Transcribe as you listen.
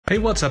Hey,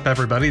 what's up,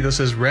 everybody?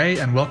 This is Ray,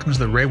 and welcome to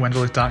the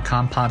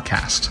RayWenderlich.com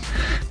podcast.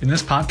 In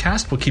this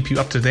podcast, we'll keep you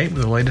up to date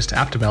with the latest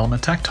app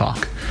development tech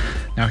talk.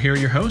 Now, here are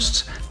your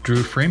hosts,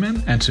 Drew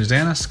Freeman and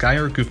Susanna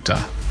Skyer-Gupta.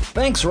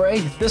 Thanks,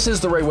 Ray. This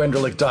is the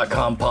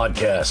RayWenderlich.com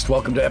podcast.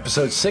 Welcome to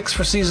episode 6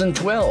 for season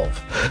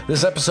 12.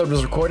 This episode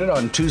was recorded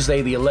on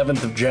Tuesday, the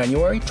 11th of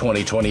January,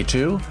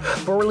 2022,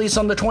 for release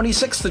on the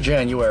 26th of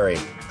January,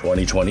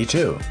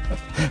 2022.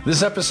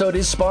 This episode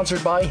is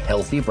sponsored by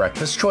Healthy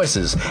Breakfast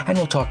Choices, and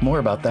we'll talk more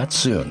about that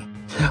soon.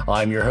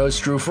 I'm your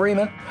host, Drew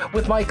Freeman,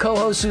 with my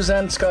co-host,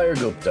 Susanna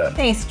Skyer-Gupta.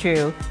 Thanks,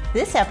 Drew.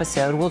 This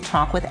episode, we'll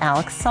talk with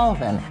Alex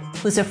Sullivan,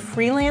 who's a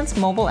freelance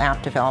mobile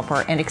app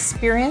developer and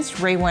experienced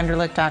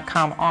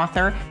RayWenderlich.com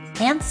author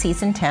and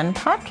Season 10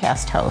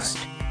 podcast host.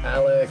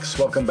 Alex,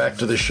 welcome back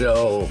to the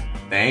show.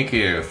 Thank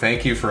you.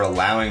 Thank you for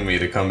allowing me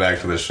to come back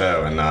to the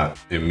show and not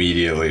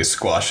immediately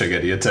squashing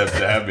any attempt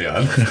to have me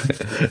on.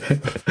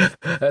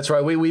 That's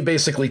right. We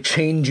basically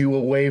chained you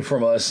away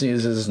from us. He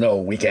says, no,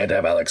 we can't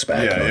have Alex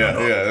back.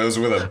 Yeah. It was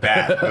with a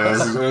bat.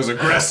 It was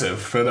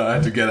aggressive, but I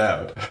had to get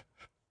out. It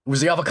was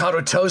the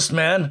avocado toast,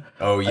 man.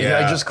 Oh, yeah.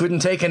 I just couldn't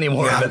take any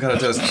more of it. Avocado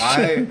toast.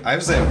 I have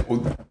to say,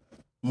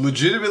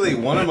 legitimately,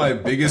 one of my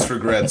biggest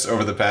regrets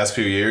over the past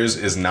few years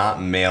is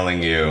not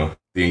mailing you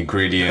the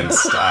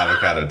ingredients to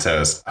avocado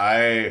toast.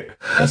 I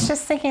was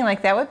just thinking,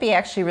 that would be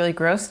actually really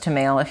gross to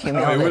mail if you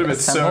mailed it. It would have been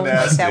so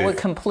nasty. That would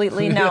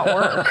completely not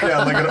work.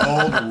 Yeah, like an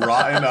old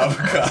rotten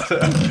avocado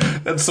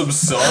and some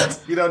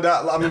salt.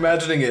 I'm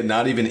imagining it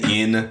not even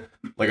in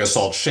like a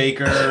salt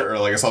shaker or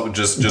like a salt,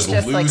 just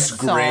loose like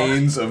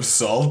grains of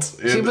salt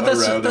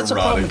around a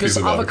rotting piece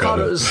of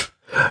avocado.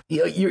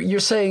 You're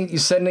saying you're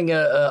sending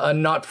a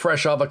not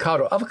fresh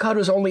avocado.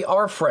 Avocados only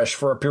are fresh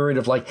for a period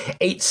of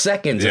 8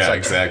 seconds. Yeah,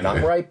 it's exactly.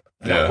 Not ripe,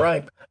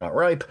 not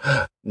ripe,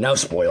 now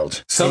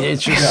spoiled.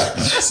 It's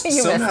just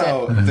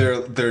somehow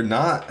they're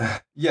not.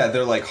 Yeah,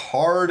 they're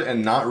hard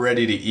and not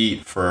ready to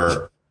eat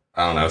for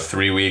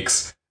 3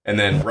 weeks, and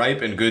then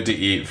ripe and good to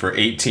eat for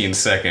 18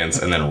 seconds,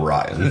 and then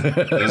rotten.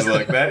 There's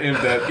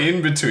that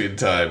in between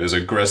time is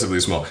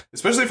aggressively small,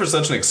 especially for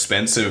such an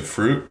expensive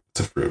fruit.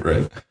 It's a fruit,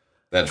 right?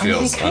 That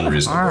feels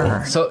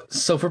unreasonable.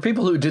 So for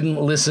people who didn't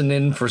listen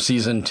in for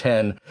season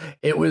 10,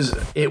 it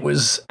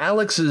was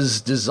Alex's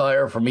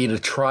desire for me to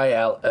try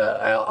out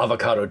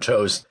avocado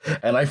toast,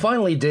 and I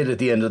finally did at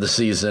the end of the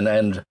season,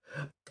 and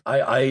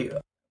I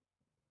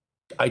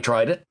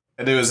tried it.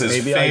 And it was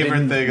his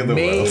favorite thing in the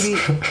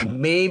world.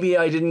 Maybe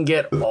I didn't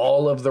get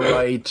all of the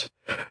right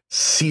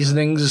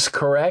seasonings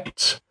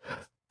correct,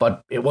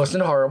 but it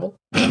wasn't horrible.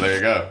 Well, there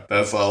you go.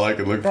 That's all I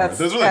could look for.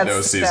 There's really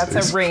no seasonings.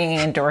 That's a ringing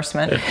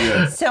endorsement.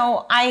 Yeah.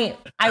 So I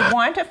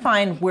want to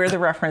find where the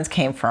reference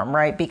came from,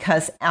 right?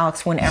 Because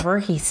Alex, whenever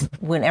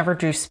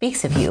Drew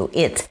speaks of you,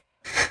 it's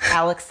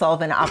Alex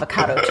Sullivan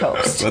avocado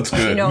toast. That's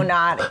good.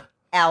 Not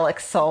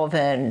Alex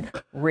Sullivan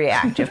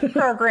reactive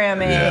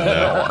programming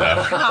or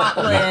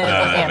Kotlin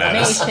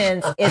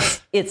animations.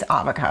 It's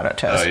avocado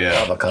toast. Oh yeah,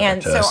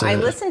 avocado toast. So I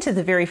listened to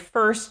the very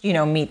first,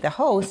 Meet the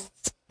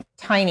Hosts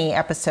tiny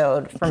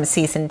episode from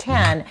season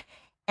 10,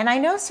 and I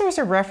noticed there's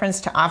a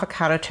reference to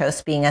avocado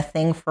toast being a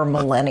thing for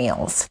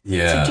millennials.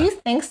 Yeah. So do you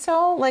think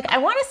so? I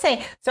want to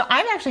say, so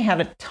I've actually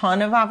had a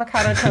ton of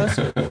avocado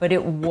toast, but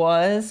it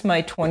was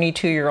my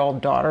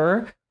 22-year-old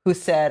daughter who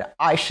said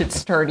I should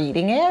start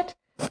eating it.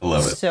 I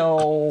love it.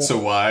 So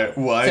why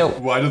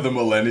do the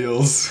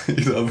millennials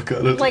eat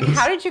avocado toast?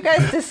 How did you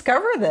guys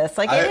discover this?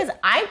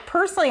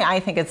 I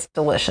think it's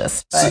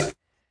delicious, but...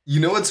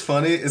 So, what's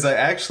funny is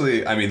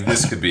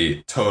this could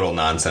be total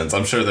nonsense.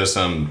 I'm sure there's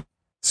some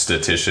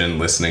statistician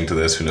listening to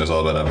this who knows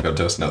all about avocado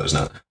toast. No, there's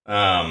not.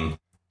 You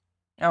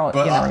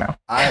never know.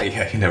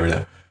 You never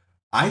know.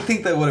 I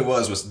think that what it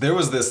was there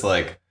was this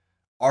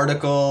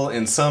article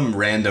in some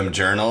random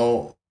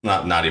journal,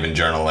 not even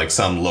journal,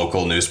 some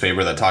local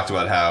newspaper that talked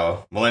about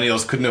how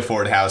millennials couldn't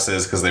afford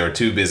houses because they were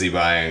too busy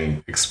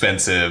buying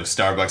expensive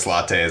Starbucks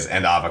lattes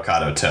and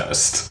avocado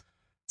toast.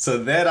 So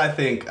then I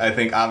think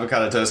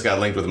avocado toast got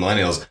linked with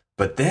millennials.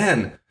 But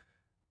then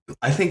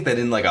I think that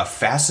in a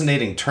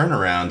fascinating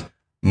turnaround,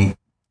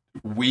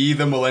 we,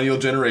 the millennial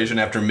generation,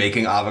 after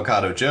making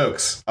avocado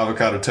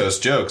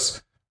toast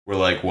jokes, were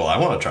well, I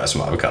want to try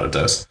some avocado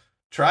toast.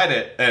 Tried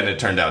it, and it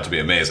turned out to be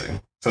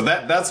amazing. So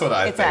that's what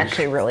I think. It's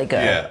actually really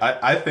good. Yeah,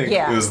 I think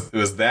it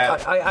was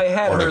that. I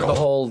had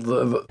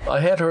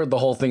heard the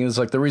whole thing is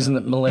the reason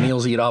that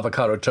millennials eat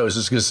avocado toast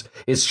is because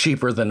it's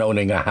cheaper than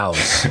owning a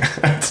house.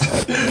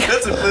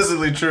 That's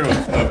implicitly true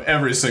of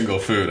every single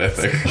food, I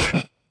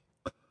think.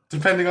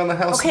 Depending on the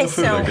house and the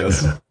food, I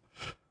guess.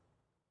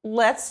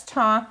 Let's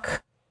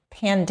talk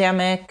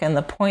pandemic and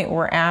the point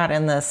we're at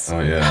in this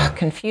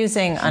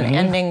confusing,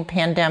 unending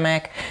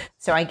pandemic.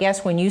 So I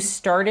guess when you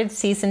started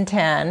season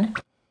 10,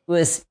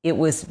 it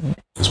was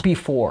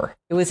before.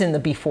 It was in the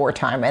before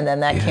time, and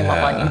then that came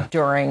up on you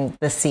during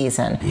the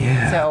season.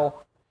 Yeah. So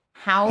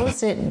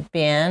how's it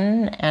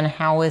been, and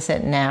how is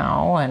it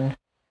now? And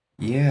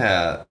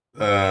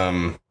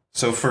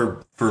so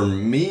for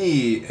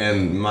me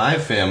and my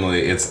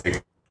family, it's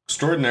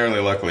extraordinarily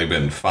luckily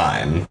been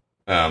fine.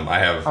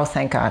 Oh,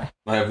 thank God.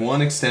 I have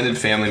one extended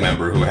family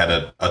member who had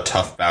a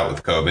tough bout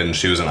with COVID, and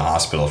she was in the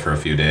hospital for a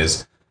few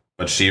days,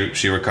 but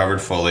she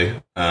recovered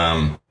fully.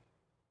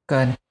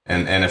 Good.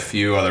 And a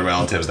few other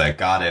relatives that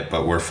got it,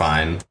 but we're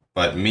fine.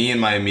 But me and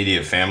my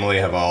immediate family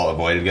have all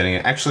avoided getting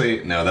it.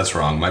 Actually, no, that's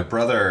wrong. My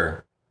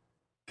brother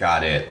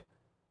got it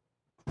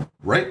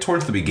right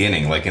towards the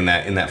beginning, like in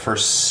that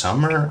first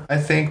summer, I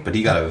think. But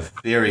he got a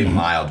very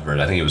mild version.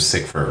 I think he was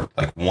sick for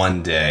like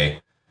one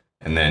day,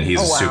 and then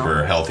he's a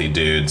super healthy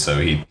dude, so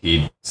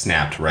he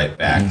snapped right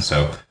back.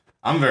 So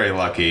I'm very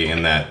lucky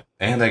in that.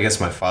 And I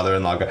guess my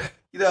father-in-law got.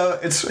 You know,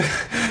 it's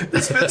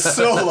been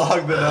so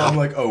long that now I'm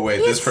like, oh wait,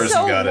 this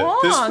person got it.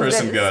 This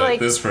person got it.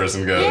 This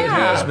person got it.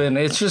 Yeah.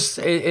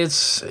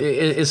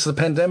 It's the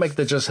pandemic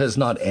that just has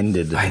not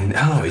ended. I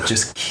know, it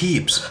just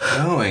keeps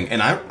going.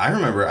 And I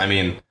remember, I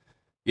mean,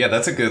 yeah,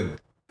 that's a good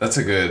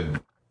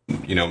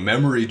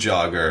memory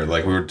jogger.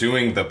 Like, we were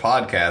doing the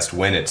podcast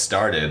when it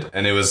started,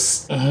 and it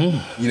was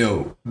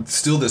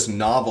still this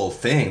novel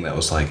thing that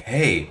was like,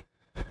 hey,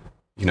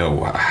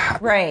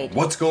 right,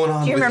 what's going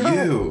on with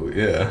you?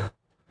 Yeah.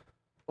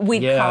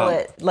 We'd call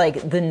it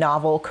like the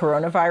novel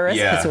coronavirus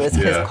because it was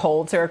because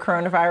colds are a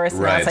coronavirus.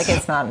 Right. Now it's like,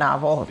 it's not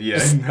novel. Yeah,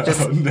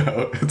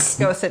 just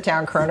go sit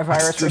down,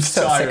 coronavirus. We're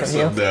so sick of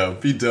you. No,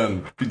 be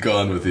done. Be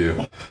gone with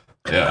you.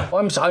 Yeah.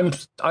 Well,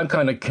 I'm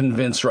kind of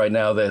convinced right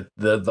now that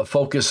the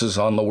focus is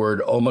on the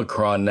word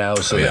Omicron now,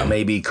 so that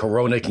maybe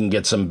Corona can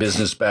get some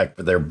business back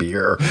for their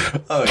beer.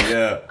 Oh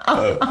yeah,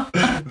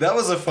 that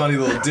was a funny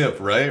little dip,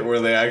 right? Where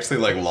they actually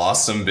like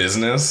lost some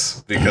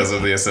business because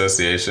of the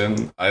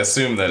association. I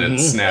assume that it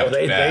snapped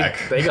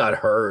back. They got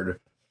heard.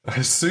 I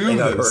assume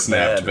that it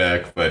snapped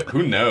back, but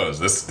who knows?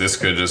 This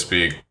could just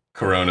be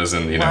Corona's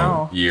in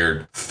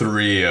year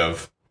 3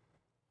 of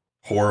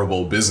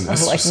horrible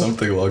business or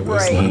something like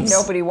this. Right.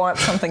 Nobody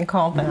wants something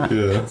called that.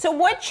 Yeah. So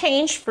what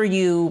changed for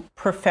you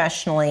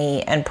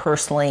professionally and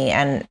personally,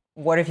 and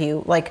what have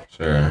you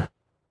Sure.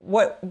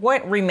 What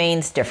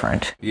remains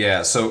different?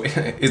 Yeah, so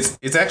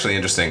it's actually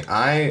interesting.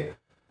 I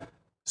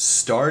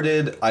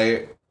started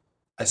a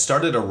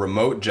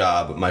remote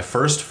job, my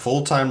first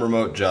full-time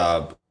remote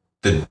job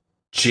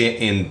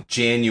in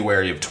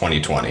January of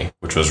 2020,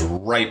 which was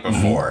right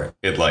before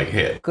it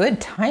hit. Good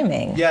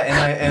timing. Yeah,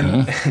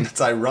 and it's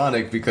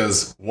ironic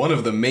because one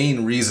of the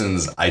main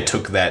reasons I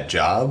took that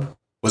job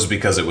was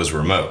because it was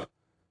remote.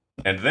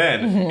 And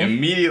then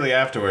immediately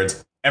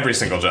afterwards, every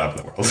single job in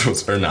the world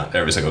was, or not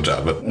every single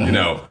job, but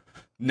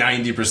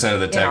 90% of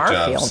the tech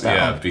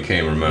jobs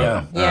became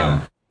remote.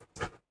 Yeah.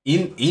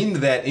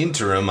 In that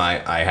interim,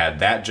 I had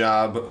that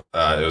job.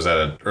 It was at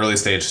an early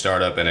stage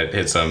startup, and it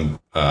hit some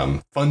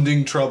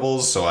funding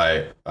troubles. So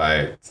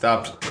I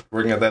stopped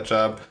working at that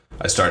job.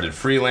 I started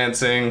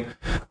freelancing.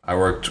 I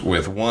worked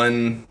with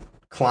one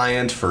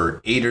client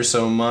for 8 or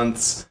so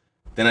months.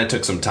 Then I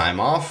took some time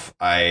off.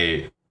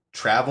 I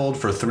traveled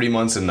for 3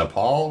 months in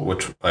Nepal,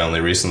 which I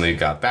only recently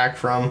got back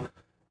from.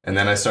 And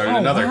then I started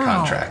another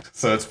contract.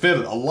 So it's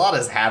been, a lot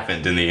has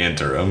happened in the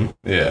interim.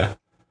 Yeah.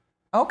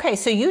 Okay,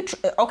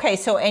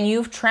 so and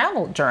you've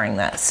traveled during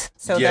this,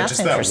 so that's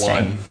just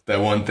interesting. that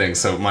one thing.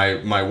 So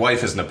my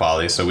wife is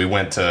Nepali, so we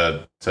went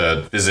to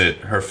visit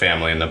her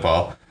family in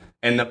Nepal,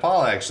 and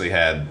Nepal actually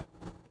had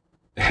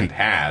and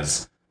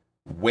has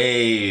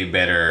way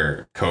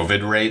better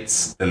COVID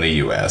rates than the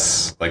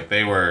U.S. Like,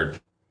 they were,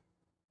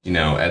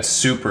 at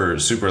super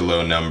super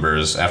low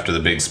numbers after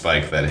the big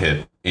spike that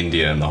hit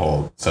India and the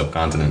whole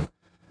subcontinent.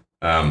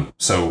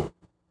 So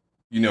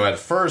at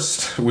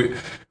first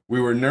we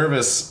were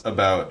nervous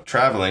about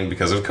traveling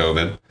because of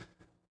COVID.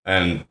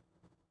 And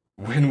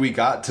when we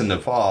got to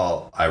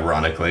Nepal,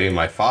 ironically,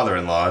 my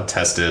father-in-law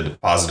tested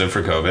positive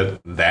for COVID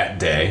that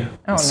day.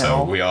 Oh, no.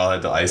 So we all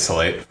had to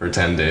isolate for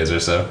 10 days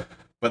or so.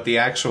 But the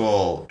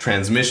actual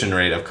transmission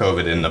rate of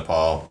COVID in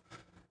Nepal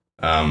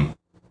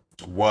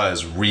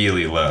was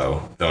really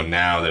low. Though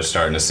now they're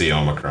starting to see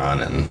Omicron,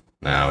 and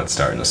now it's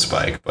starting to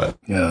spike. But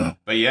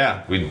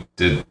yeah, we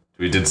did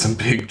some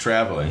big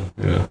traveling.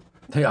 Yeah.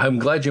 Hey, I'm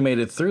glad you made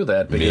it through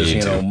that,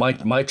 because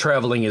my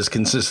traveling is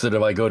consisted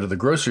of, I go to the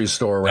grocery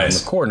store around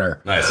the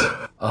corner. Nice.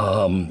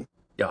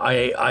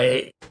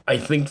 I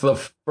think the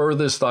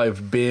furthest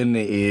I've been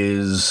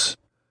is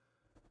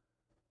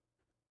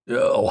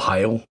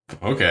Ohio.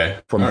 Okay.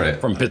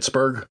 From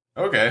Pittsburgh.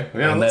 Okay.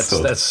 Yeah. And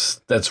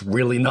that's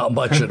really not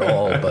much at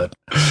all, but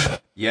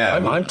yeah,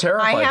 I'm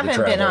terrified. I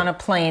haven't been on a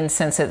plane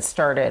since it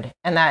started,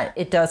 and that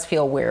it does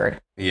feel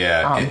weird.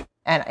 Yeah.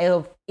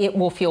 And it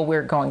will feel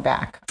weird going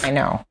back. I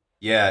know.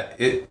 Yeah,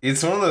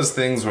 it's one of those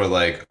things where,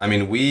 like I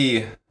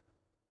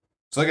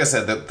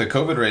said, the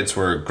COVID rates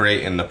were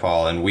great in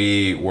Nepal, and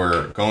we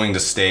were going to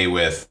stay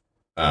with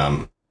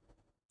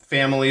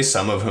families,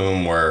 some of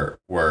whom were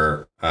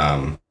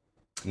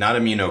not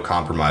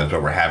immunocompromised,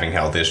 but were having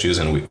health issues,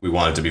 and we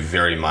wanted to be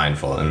very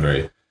mindful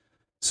and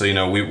so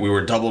we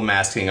were double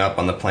masking up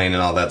on the plane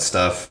and all that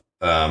stuff.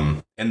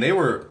 And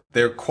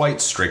they're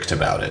quite strict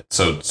about it.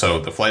 So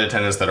the flight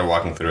attendants that are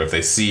walking through, if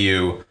they see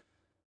you,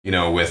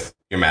 with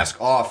your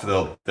mask off,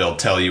 they'll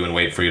tell you and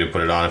wait for you to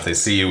put it on. If they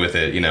see you with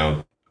it,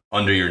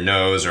 under your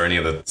nose or any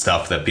of the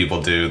stuff that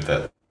people do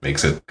that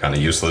makes it kind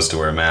of useless to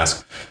wear a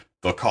mask.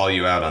 They'll call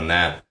you out on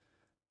that.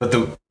 But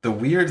the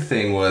weird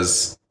thing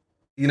was,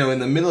 in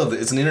the middle of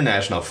it's an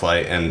international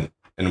flight, and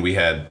we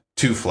had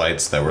 2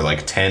 flights that were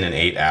like 10 and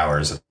 8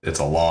 hours. It's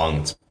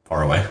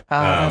far away. Oh,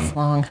 that's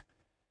long.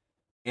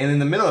 And in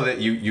the middle of it,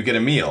 you get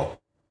a meal.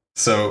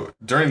 So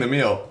during the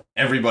meal,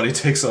 everybody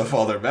takes off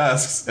all their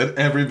masks and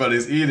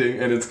everybody's eating.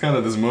 And it's kind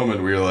of this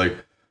moment where you're like,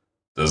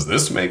 does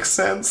this make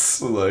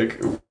sense? Like,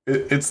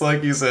 it's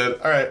like you said,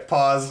 all right,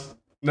 pause.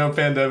 No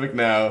pandemic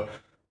now.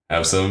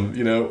 Have some,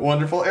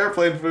 wonderful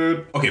airplane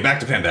food. Okay, back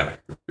to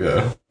pandemic.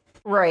 Yeah.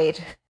 Right.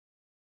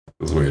 It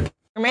was weird.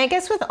 I mean, I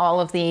guess with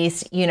all of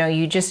these,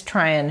 you just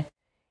try and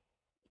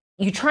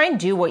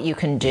do what you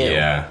can do.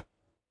 Yeah.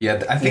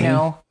 Yeah, I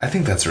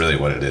think that's really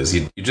what it is.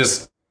 You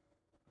just,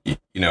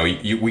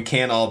 we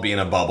can't all be in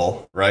a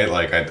bubble, right?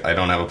 Like, I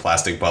don't have a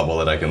plastic bubble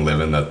that I can live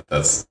in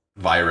that's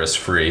virus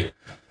free.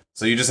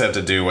 So you just have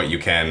to do what you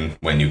can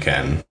when you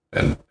can.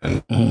 And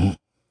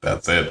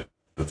that's it.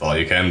 That's all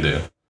you can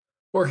do.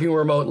 Working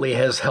remotely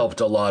has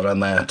helped a lot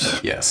on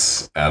that.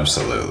 Yes,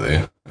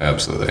 absolutely.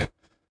 Absolutely.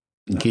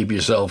 And keep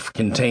yourself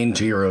contained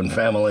to your own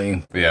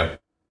family. Yeah,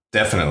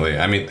 definitely.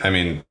 I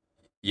mean,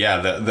 yeah,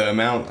 the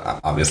amount,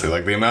 obviously,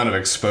 like the amount of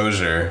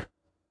exposure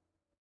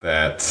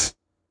that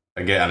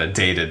I get on a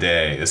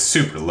day-to-day is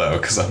super low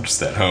because I'm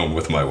just at home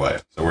with my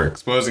wife. So we're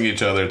exposing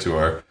each other to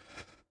our,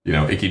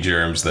 icky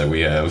germs that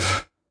we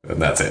have,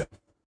 and that's it.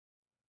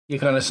 You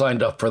kind of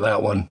signed up for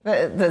that one.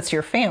 That's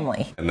your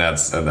family. And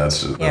that's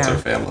our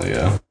family,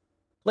 yeah.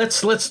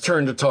 Let's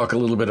turn to talk a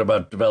little bit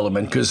about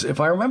development, because if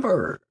I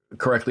remember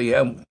correctly,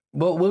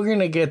 well, we're going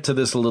to get to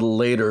this a little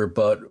later,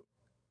 but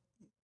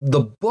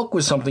the book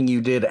was something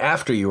you did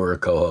after you were a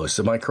co-host.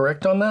 Am I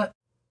correct on that?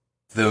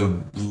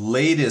 The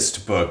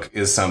latest book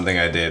is something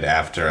I did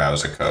after I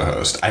was a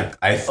co-host.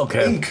 I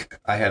think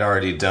I had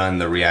already done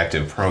the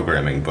reactive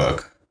programming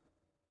book.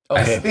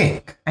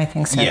 Okay. I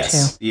think so,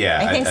 yes. too. Yeah,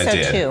 I think so,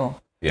 did. too.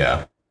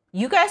 Yeah.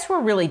 You guys were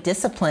really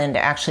disciplined,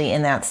 actually,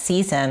 in that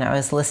season. I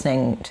was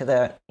listening to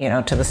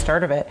the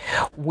start of it,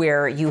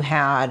 where you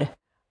had.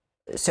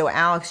 So,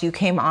 Alex, you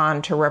came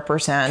on to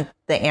represent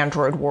the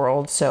Android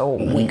world, so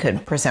we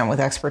could present with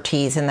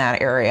expertise in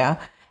that area.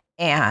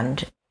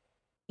 And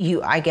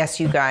I guess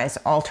you guys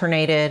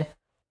alternated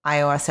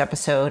iOS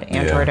episode,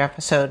 Android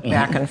episode,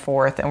 back and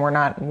forth, and we're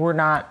not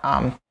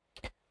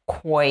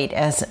quite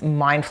as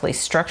mindfully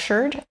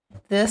structured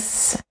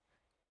this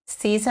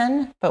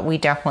season, but we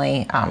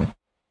definitely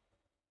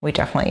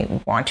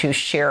want to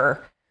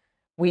share.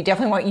 We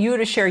definitely want you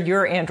to share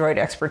your Android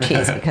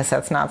expertise, because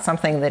that's not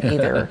something that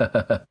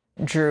neither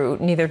Drew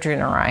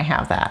nor I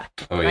have that.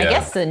 Oh, yeah. I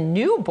guess the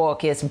new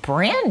book is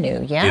brand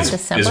new. Yeah,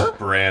 December. It's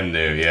brand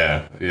new.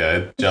 Yeah.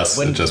 It just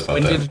when popped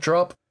did out. it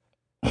drop?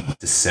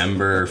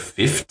 December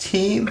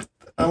 15th,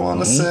 I want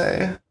to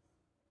say.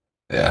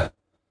 Yeah.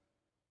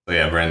 So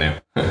yeah,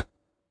 brand new.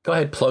 Go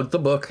ahead, plug the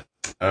book.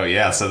 Oh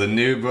yeah, so the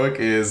new book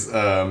is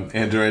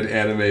Android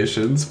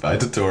Animations by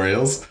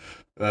Tutorials,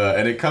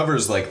 and it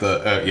covers like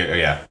the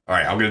yeah. All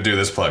right, I'm gonna do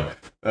this plug.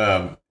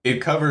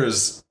 It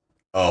covers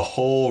a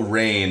whole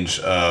range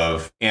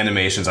of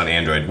animations on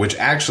Android, which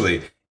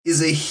actually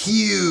is a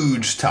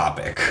huge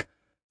topic.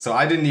 So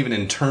I didn't even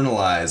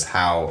internalize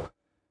how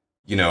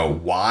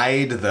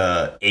wide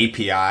the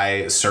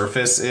API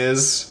surface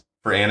is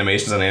for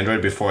animations on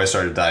Android before I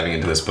started diving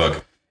into this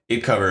book.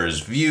 It covers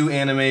view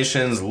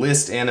animations,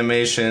 list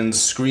animations,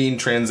 screen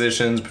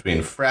transitions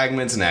between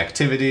fragments and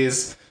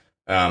activities.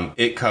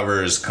 It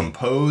covers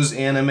compose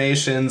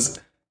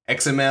animations,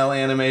 XML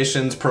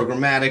animations,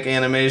 programmatic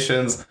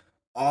animations.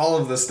 All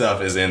of the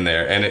stuff is in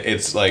there. And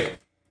it's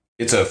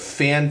a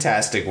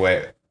fantastic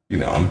way.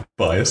 I'm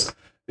biased.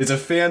 It's a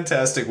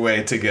fantastic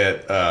way to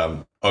get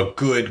a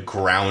good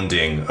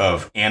grounding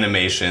of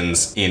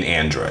animations in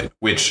Android,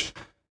 which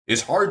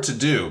is hard to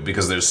do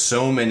because there's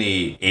so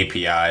many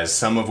APIs,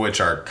 some of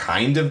which are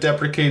kind of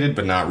deprecated,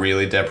 but not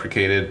really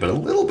deprecated, but a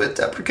little bit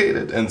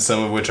deprecated, and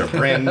some of which are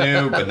brand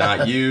new, but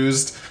not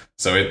used.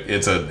 So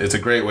it's a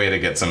great way to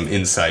get some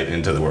insight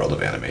into the world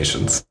of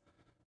animations.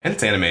 And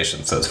it's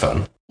animation, so it's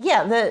fun.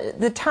 Yeah,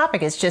 the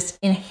topic is just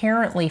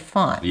inherently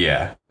fun.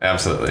 Yeah,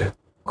 absolutely.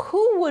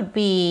 Who would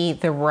be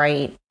the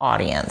right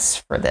audience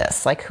for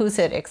this? Like, who's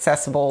it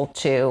accessible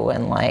to?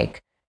 And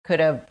like,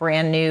 could a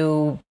brand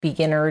new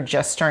beginner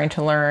just starting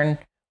to learn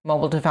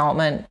mobile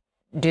development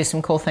do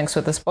some cool things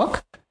with this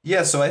book?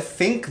 Yeah, so I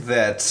think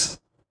that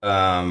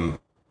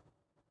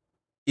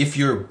if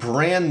you're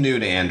brand new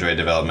to Android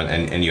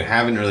development and you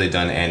haven't really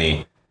done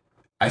any,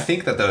 I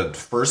think that the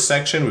first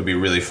section would be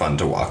really fun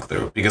to walk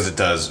through because it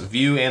does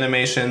view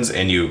animations,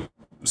 and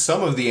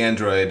some of the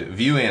Android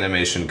view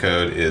animation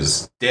code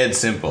is dead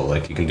simple.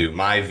 Like you can do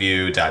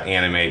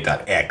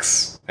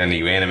myview.animate.x and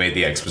you animate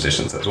the X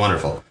positions. That's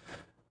wonderful.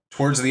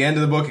 Towards the end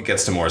of the book, it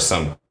gets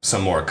to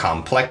some more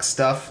complex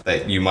stuff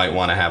that you might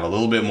want to have a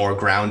little bit more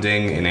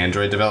grounding in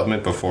Android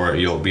development before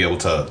you'll be able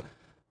to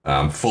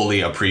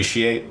fully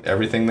appreciate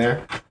everything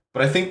there.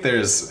 But I think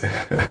there's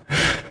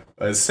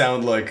I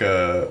sound like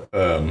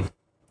a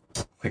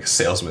like a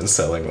salesman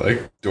selling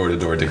like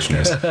door-to-door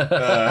dictionaries.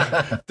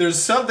 There's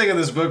something in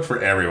this book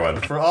for everyone,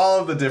 for all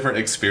of the different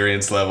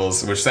experience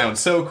levels, which sounds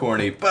so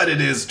corny, but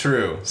it is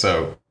true.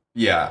 So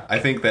yeah, I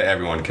think that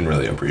everyone can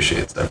really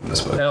appreciate stuff in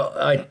this book. Now,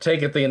 I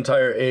take it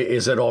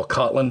is it all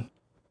Kotlin?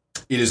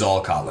 It is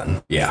all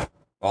Kotlin. Yeah.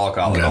 All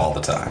Kotlin all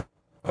the time.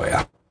 Oh,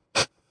 yeah.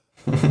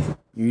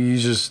 You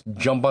just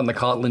jump on the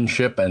Kotlin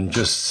ship and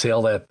just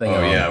sail that thing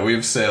Oh, on. yeah.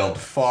 We've sailed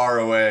far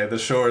away. The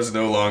shore is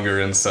no longer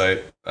in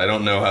sight. I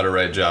don't know how to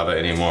write Java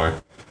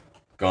anymore.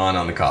 Gone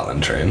on the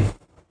Kotlin train.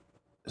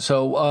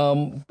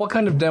 So, what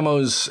kind of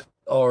demos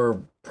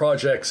or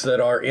projects that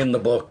are in the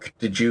book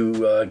did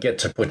you get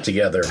to put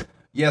together?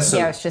 Yeah,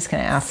 I was just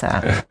going to ask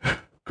that.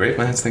 Great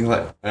minds think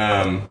alike.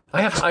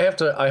 I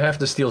have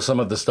to steal some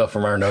of the stuff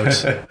from our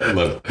notes. I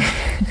love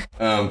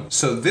it.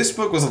 So this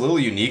book was a little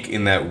unique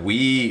in that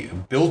we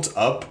built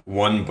up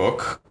one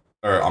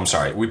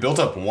we built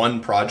up one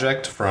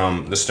project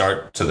from the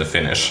start to the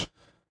finish.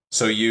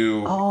 So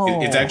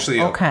it's actually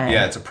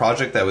it's a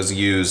project that was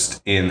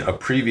used in a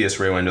previous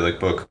Ray Wenderlich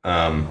book.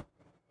 I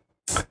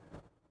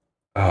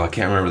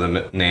can't remember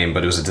the name,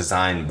 but it was a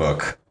design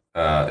book.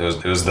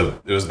 It was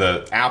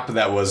the app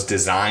that was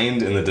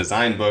designed in the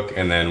design book,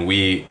 and then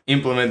we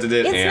implemented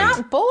it. It's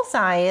not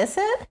Bullseye, is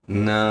it?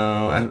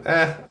 No,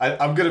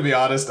 I'm gonna be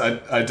honest.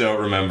 I don't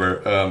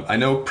remember. I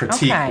know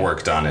Pratik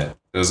worked on it.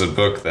 It was a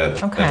book that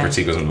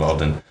Pratik was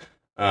involved in.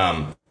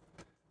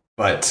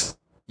 But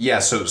yeah,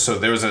 so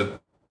there was an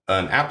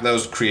app that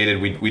was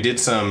created. We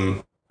did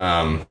some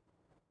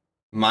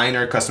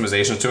minor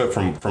customizations to it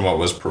from what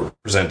was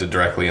presented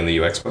directly in the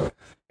UX book.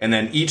 And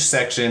then each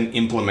section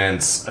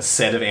implements a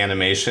set of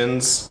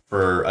animations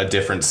for a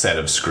different set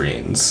of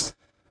screens.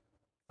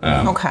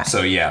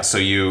 So yeah,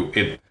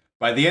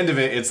 by the end of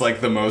it, it's like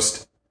the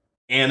most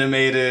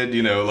animated,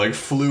 like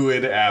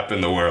fluid app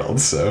in the world.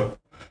 So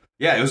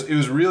yeah, it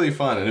was really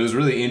fun, and it was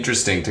really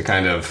interesting to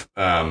kind of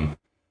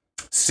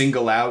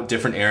single out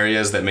different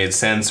areas that made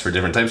sense for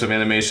different types of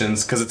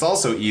animations, because it's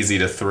also easy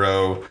to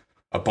throw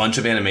a bunch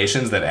of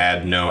animations that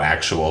add no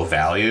actual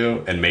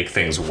value and make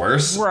things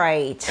worse.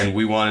 Right. And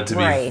we wanted to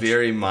be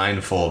very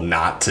mindful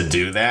not to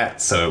do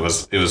that. So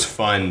it was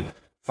fun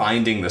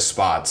finding the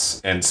spots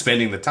and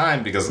spending the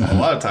time, because a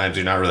lot of times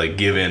you're not really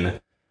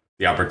given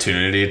the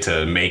opportunity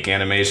to make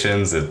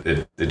animations.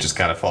 It just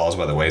kind of falls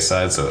by the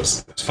wayside. So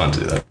it's fun to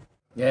do that.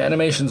 Yeah,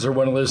 animations are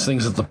one of those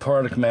things that the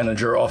product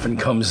manager often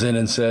comes in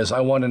and says,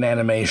 I want an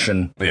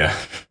animation. Yeah.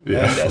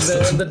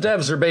 And the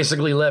devs are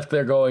basically left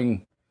there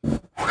going,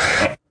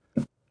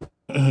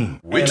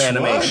 which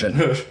animation?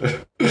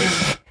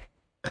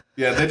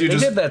 Yeah, then they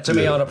did that to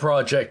me on a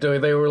project.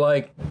 They were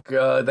like,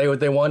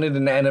 they wanted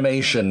an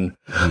animation.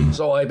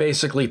 So I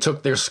basically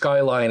took their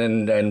skyline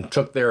and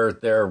took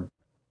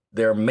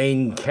their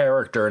main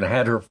character and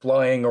had her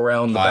flying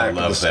around the back of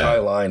the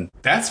skyline.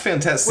 That's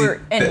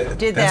fantastic.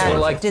 Did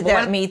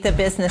that meet the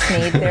business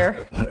need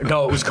there?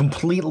 No, it was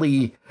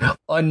completely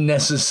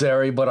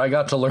unnecessary, but I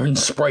got to learn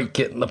Sprite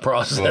Kit in the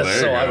process,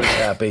 so I was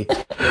happy.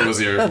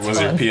 Was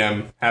your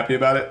PM happy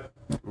about it?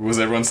 Was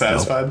everyone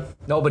satisfied?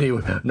 Nobody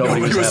was happy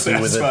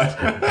with it.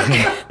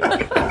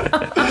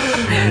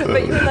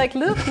 But you were like,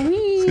 look,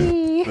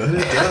 wee. But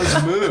it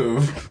does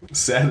move.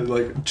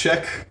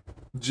 Check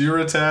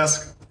Jira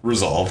task.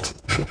 Resolved.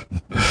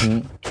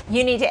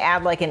 You need to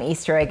add like an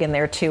Easter egg in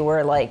there too,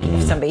 where like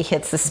if somebody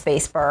hits the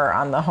space bar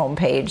on the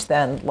homepage,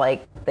 then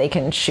like they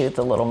can shoot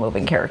the little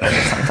moving character or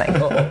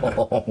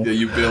something. Yeah,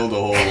 you build a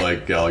whole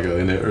like Galaga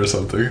in it or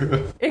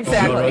something.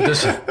 Exactly.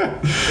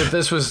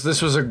 This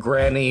was a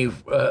granny.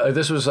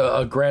 This was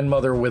a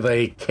grandmother with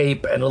a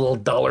cape and a little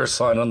dollar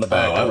sign on the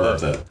back. Oh, I love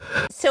that.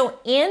 So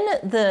in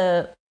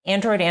the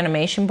Android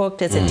animation book,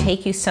 does it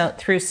take you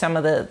through some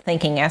of the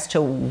thinking as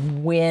to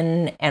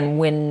when and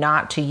when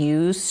not to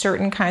use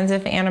certain kinds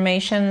of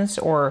animations,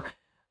 or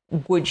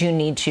would you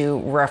need to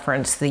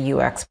reference the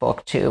UX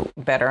book to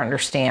better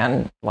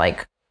understand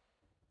what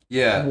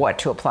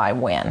to apply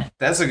when?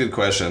 That's a good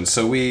question.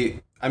 So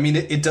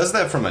it does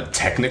that from a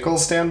technical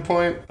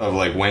standpoint of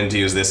like when to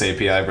use this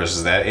API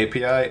versus that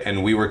API,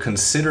 and we were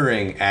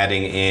considering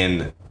adding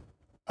in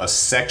a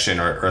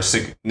section or a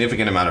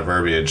significant amount of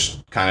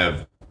verbiage kind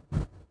of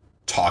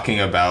talking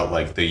about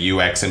like the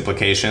UX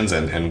implications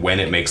and when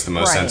it makes the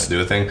most sense to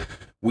do a thing.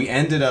 We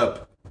ended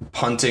up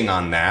punting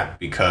on that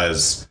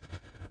because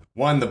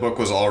one, the book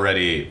was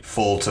already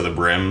full to the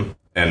brim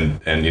and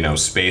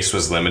space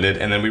was limited,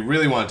 and then we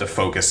really wanted to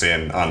focus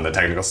in on the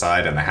technical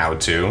side and the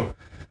how-to.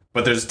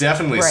 But there's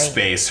definitely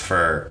space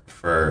for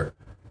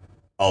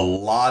a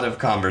lot of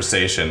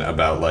conversation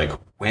about like,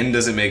 when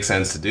does it make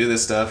sense to do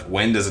this stuff?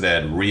 When does it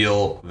add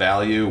real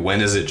value?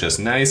 When is it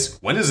just nice?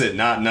 When is it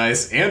not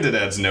nice and it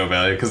adds no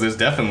value? Because there's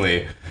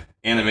definitely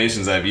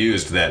animations I've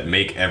used that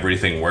make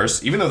everything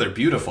worse, even though they're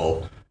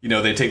beautiful.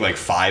 They take like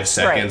 5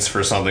 seconds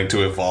for something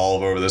to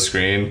evolve over the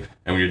screen,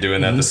 and when you're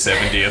doing that the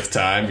 70th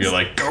time, you're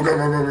like, go, go,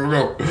 go,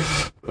 go, go,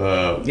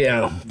 go.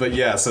 Yeah. But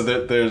yeah, so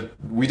there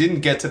we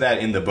didn't get to that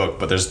in the book,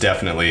 but there's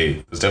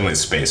definitely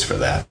space for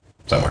that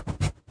somewhere.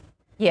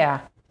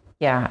 Yeah.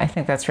 Yeah, I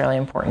think that's really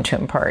important to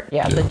impart.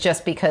 Yeah, but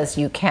just because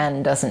you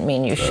can doesn't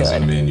mean you should.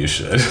 Doesn't mean you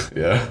should.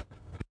 Yeah.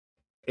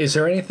 Is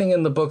there anything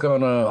in the book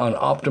on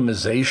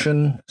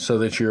optimization so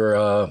that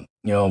you're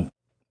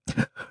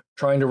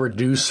trying to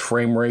reduce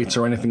frame rates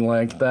or anything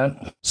like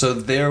that? So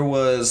there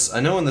was, I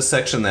know in the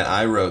section that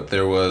I wrote,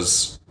 there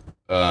was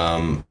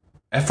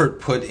effort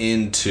put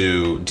in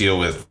to deal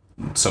with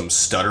some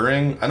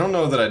stuttering. I don't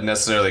know that I'd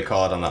necessarily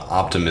call it on the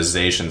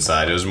optimization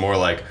side. It was more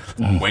like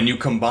when you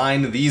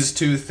combine these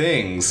two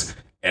things,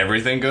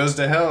 everything goes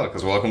to hell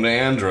because welcome to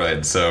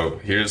Android. So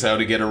here's how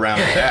to get around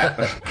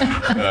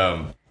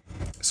that.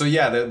 So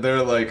yeah, there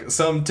are like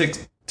some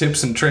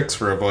tips and tricks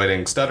for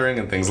avoiding stuttering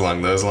and things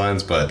along those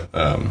lines. But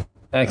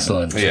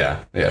excellent. Yeah.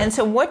 And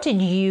so what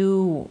did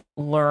you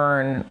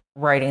learn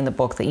writing the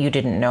book that you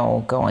didn't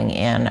know going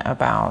in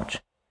about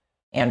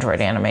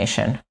Android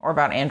animation or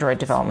about Android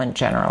development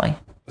generally?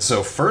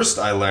 So first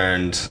I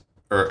learned,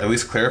 or at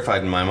least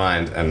clarified in my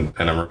mind, and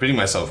I'm repeating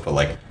myself, but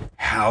like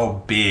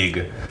how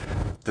big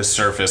the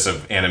surface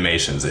of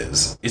animations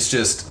is. It's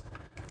just,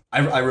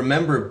 I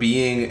remember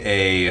being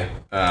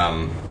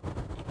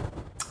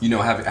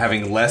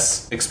having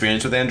less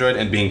experience with Android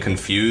and being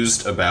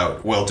confused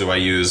about, well, do I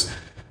use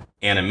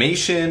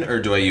animation or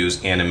do I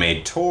use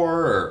Animator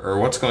or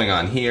what's going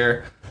on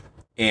here?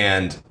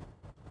 And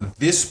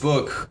this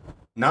book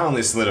not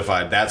only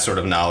solidified that sort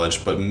of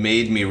knowledge, but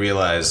made me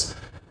realize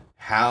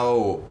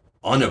how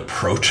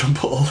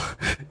unapproachable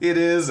it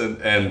is.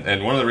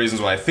 And one of the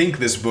reasons why I think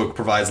this book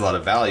provides a lot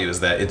of value is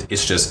that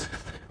it's just,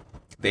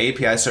 the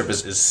API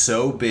surface is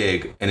so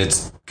big and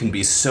it can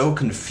be so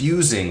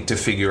confusing to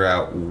figure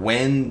out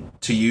when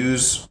to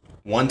use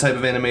one type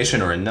of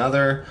animation or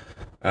another.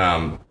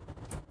 And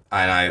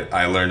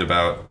I learned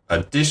about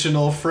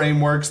additional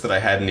frameworks that I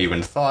hadn't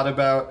even thought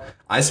about.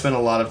 I spent a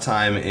lot of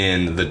time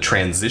in the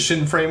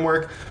transition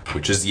framework,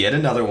 which is yet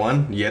another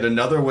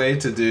way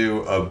to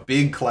do a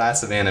big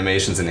class of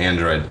animations in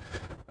Android.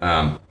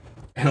 And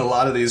a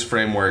lot of these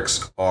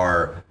frameworks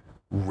are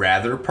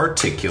rather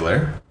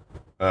particular.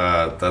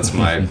 That's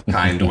my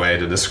kind way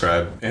to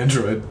describe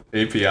Android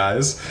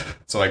APIs.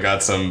 So I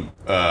got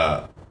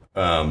I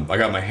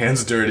got my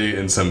hands dirty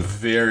in some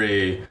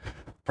very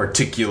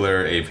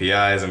particular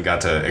APIs and got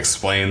to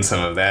explain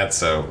some of that.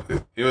 So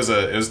it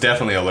was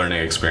definitely a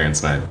learning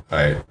experience, and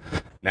I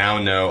now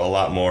know a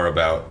lot more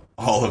about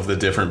all of the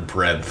different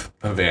breadth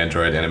of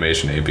Android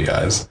animation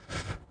APIs,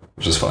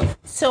 which is fun.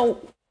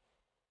 So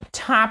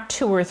top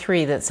 2 or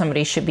 3 that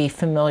somebody should be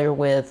familiar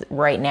with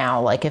right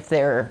now, like if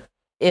they're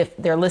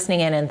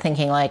listening in and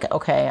thinking like,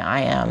 okay,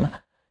 I am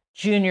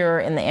junior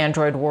in the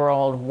Android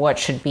world, what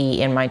should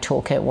be in my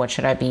toolkit? What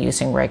should I be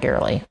using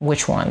regularly?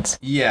 Which ones?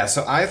 Yeah,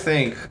 so I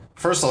think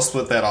first I'll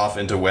split that off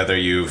into whether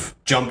you've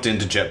jumped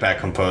into Jetpack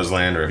Compose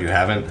Land or if you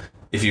haven't.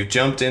 If you've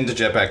jumped into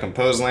Jetpack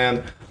Compose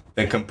Land,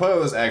 then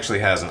Compose actually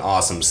has an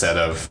awesome set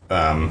of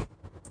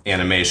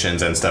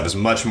animations and stuff. It's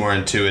much more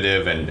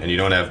intuitive and you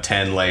don't have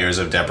 10 layers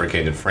of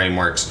deprecated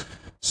frameworks.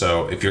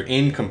 So if you're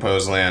in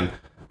Compose Land,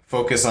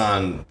 focus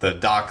on the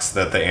docs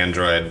that the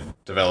Android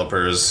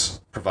developers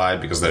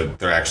provide because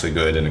they're actually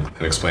good and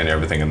explain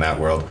everything in that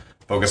world.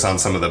 Focus on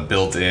some of the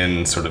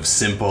built-in sort of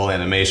simple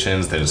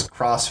animations. There's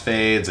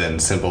crossfades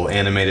and simple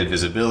animated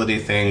visibility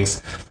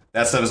things.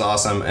 That stuff is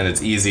awesome and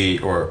it's easy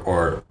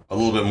or a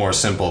little bit more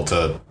simple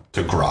to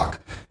grok.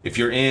 If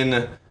you're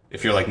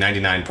like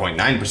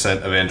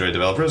 99.9% of Android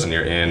developers and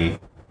you're in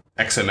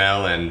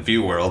XML and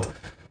Vue world,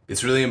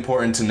 it's really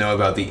important to know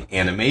about the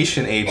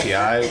animation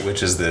API,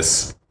 which is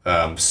this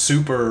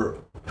super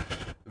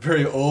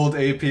very old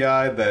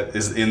API that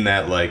is in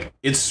that, like,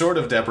 it's sort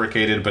of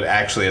deprecated, but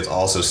actually it's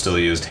also still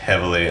used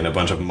heavily in a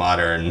bunch of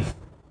modern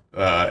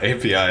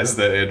APIs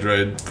that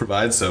Android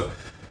provides. So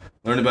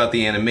learn about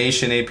the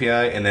animation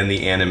API and then the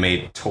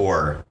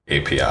Animator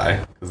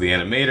API, because the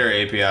Animator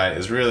API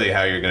is really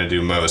how you're going to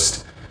do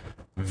most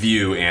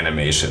Vue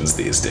animations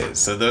these days.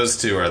 So those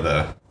two are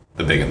the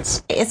big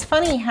ones. It's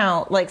funny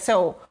how, like,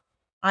 so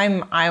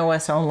I'm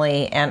iOS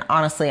only, and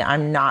honestly,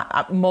 I'm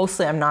not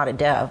a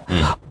dev.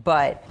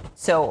 But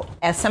so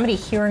as somebody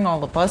hearing all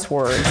the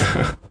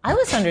buzzwords, I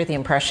was under the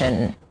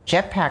impression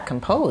Jetpack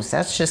Compose,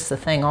 that's just the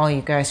thing all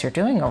you guys are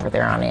doing over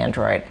there on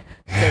Android.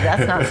 So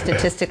that's not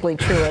statistically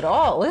true at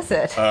all, is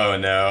it? Oh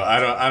no,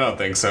 I don't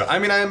think so. I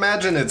mean, I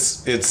imagine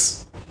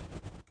it's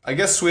I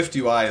guess Swift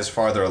UI is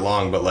farther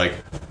along, but like,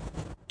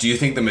 do you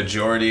think the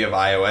majority of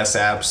iOS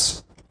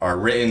apps are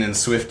written in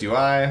Swift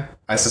UI?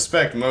 I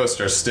suspect most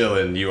are still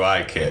in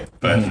UIKit,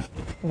 but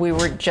we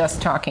were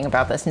just talking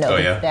about this. No,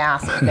 the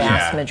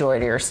vast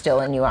majority are still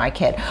in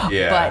UIKit.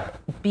 Yeah.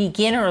 But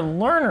beginner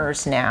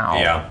learners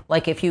now,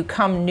 like if you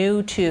come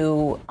new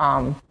to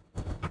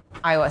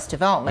iOS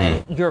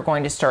development, you're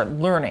going to start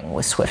learning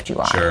with Swift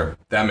UI. Sure,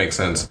 that makes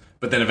sense.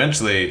 But then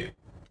eventually,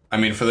 I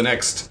mean, for the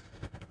next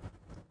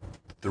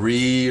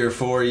 3 or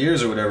 4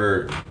 years or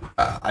whatever,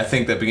 I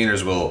think that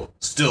beginners will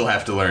still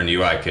have to learn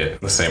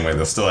UIKit the same way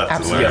they'll still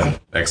have to learn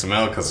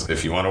XML, because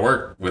if you want to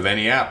work with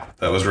any app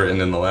that was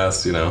written in the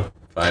last,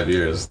 5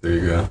 years, there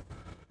you go.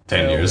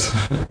 10 years.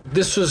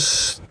 This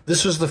was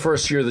the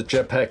first year that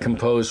Jetpack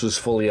Compose was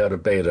fully out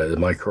of beta.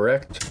 Am I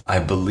correct? I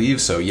believe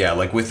so. Yeah,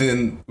 like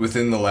within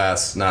the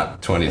last,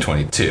 not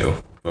 2022,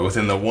 but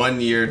within the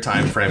 1 year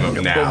time frame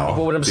of now.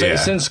 But what I'm saying,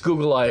 since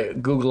Google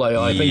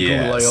I/O, I think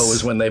Google I/O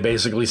is when they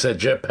basically said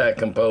Jetpack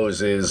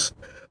Compose is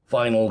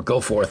final.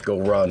 Go forth, go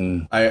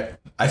run.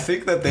 I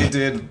think that they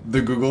did the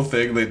Google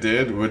thing they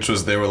did, which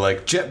was they were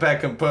like,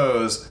 Jetpack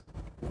Compose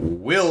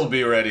will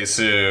be ready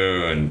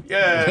soon.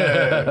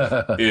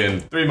 Yay! In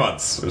 3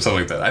 months or something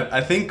like that.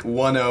 I think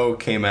 1.0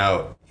 came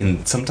out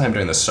in sometime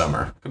during the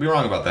summer. Could be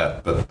wrong about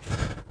that, but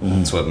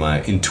that's what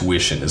my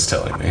intuition is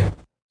telling me.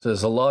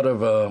 There's a lot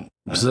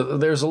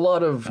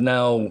of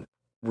now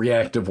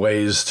reactive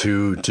ways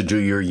to do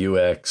your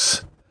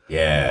UX.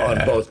 Yeah.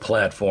 On both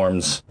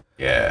platforms.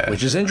 Yeah.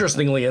 Which is,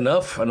 interestingly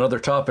enough, another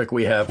topic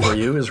we have for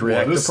you is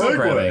reactive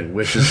programming,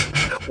 which is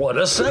what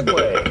a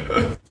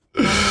segue.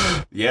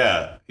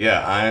 Yeah.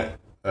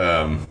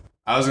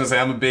 I was gonna say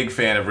I'm a big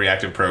fan of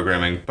reactive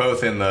programming,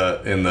 both in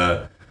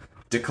the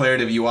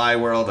declarative UI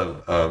world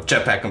of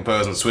Jetpack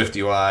Compose and Swift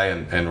UI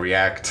and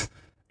React,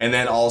 and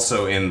then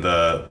also in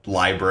the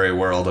library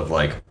world of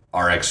like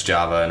RX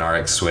Java and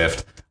RX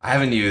Swift. I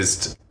haven't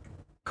used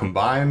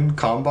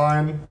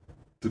Combine.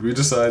 Did we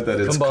decide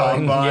that it's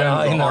Combine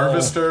the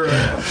harvester?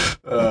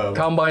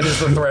 Combine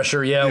is the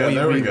thresher.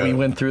 Yeah, we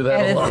went through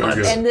that a lot.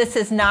 And this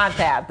is not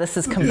that. This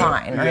is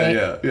Combine, right?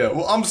 Yeah.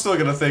 Well, I'm still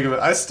gonna think of it.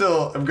 I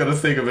still am gonna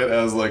think of it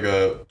as like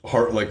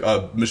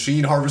a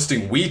machine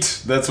harvesting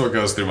wheat. That's what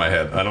goes through my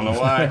head. I don't know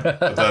why,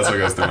 but that's what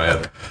goes through my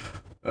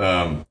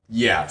head.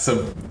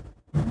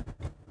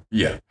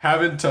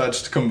 Haven't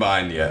touched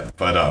Combine yet,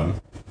 but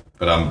I'm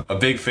a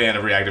big fan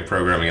of reactive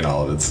programming and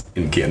all of its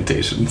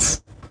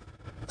incantations.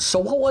 So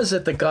what was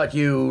it that got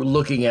you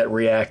looking at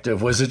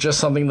reactive? Was it just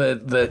something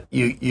that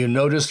you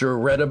noticed or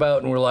read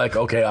about and were like,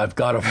 okay, I've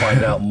got to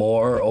find out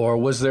more? Or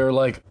was there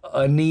like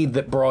a need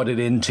that brought it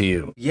into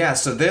you? Yeah,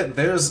 so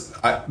there's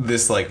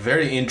this like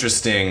very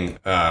interesting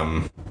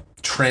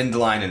trend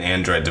line in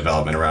Android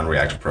development around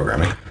reactive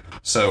programming.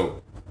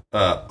 So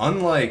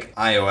unlike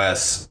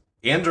iOS,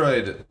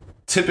 Android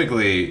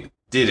typically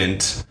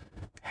didn't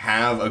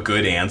have a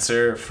good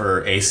answer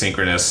for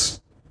asynchronous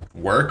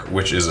work,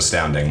 which is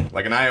astounding.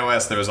 Like in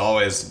iOS, there was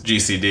always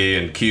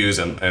GCD and queues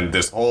and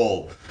this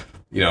whole,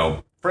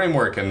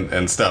 framework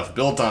and stuff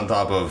built on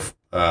top of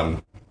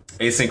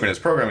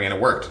asynchronous programming, and it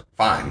worked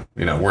fine.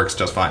 Works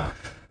just fine.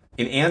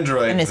 In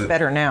Android, and it's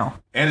better now.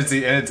 And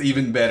it's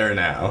even better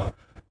now.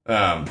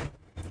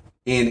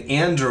 In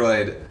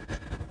Android,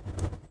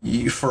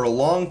 for a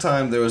long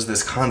time there was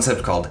this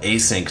concept called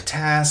async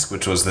task,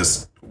 which was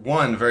this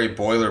one very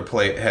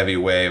boilerplate heavy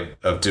way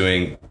of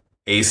doing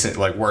async,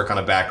 like work on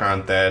a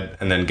background thread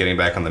and then getting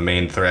back on the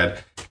main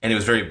thread, and it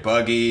was very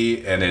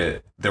buggy,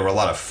 and there were a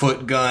lot of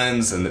foot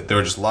guns, and there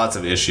were just lots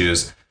of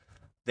issues.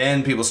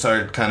 Then people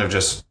started kind of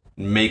just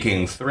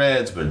making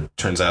threads, but it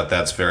turns out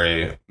that's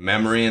very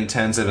memory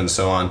intensive and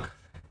so on.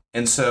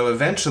 And so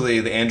eventually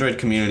the Android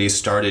community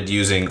started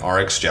using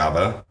RX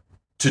Java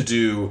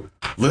to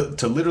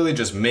literally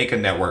just make a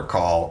network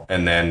call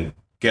and then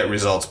get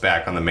results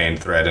back on the main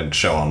thread and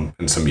show them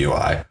in some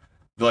UI.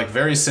 Like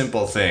very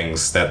simple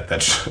things that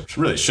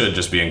really should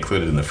just be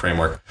included in the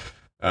framework.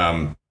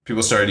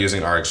 People started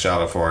using RX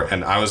Java for,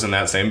 and I was in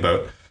that same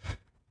boat.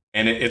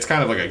 And it's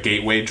kind of like a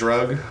gateway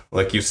drug.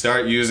 Like you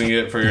start using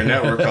it for your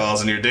network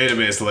calls and your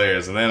database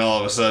layers, and then all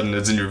of a sudden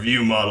it's in your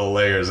view model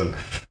layers and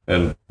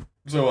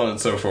so on and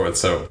so forth.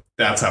 So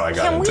that's how I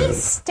got into it. Can we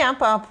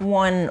step up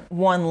one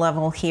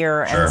level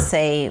here and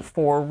say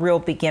for real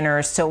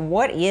beginners, so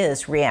what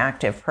is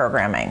reactive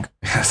programming?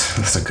 Yes,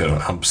 that's a good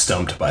one. I'm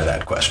stumped by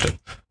that question.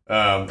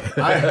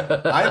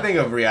 I think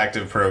of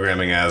reactive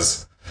programming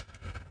as...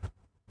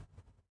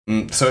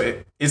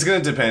 So it's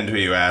going to depend who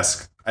you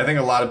ask. I think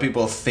a lot of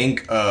people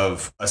think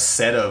of a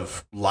set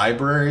of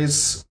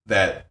libraries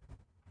that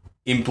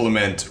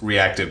implement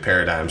reactive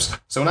paradigms.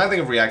 So when I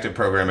think of reactive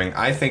programming,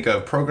 I think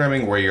of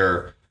programming where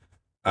you're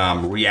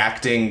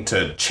reacting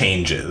to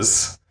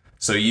changes.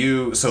 So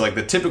like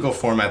the typical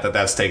format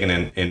that's taken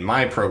in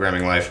my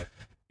programming life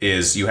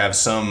is you have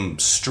some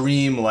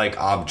stream-like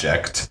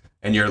object,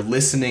 and you're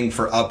listening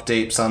for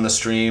updates on the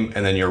stream,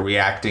 and then you're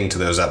reacting to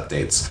those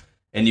updates.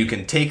 And you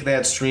can take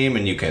that stream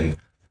and you can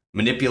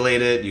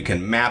manipulate it, you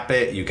can map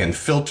it, you can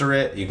filter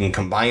it, you can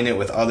combine it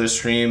with other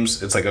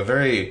streams. It's like a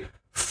very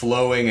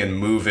flowing and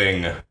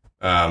moving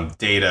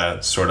data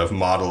sort of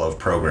model of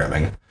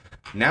programming.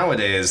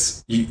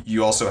 Nowadays,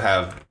 you also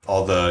have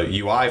all the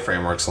UI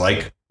frameworks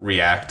like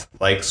React,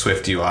 like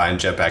Swift UI and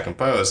Jetpack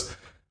Compose,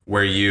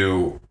 where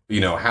you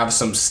have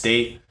some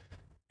state,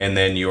 and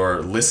then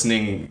you're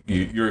listening,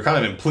 you're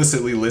kind of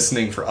implicitly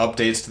listening for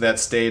updates to that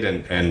state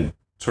and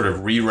sort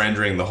of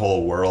re-rendering the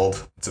whole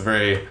world. It's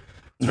very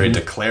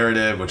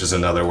declarative, which is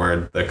another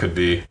word that could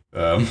be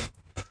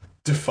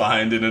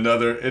defined in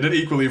an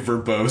equally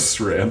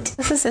verbose rant.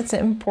 It's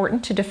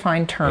important to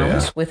define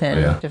terms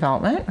within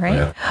development,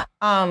 right?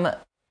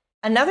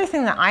 Another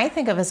thing that I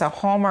think of as a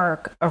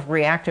hallmark of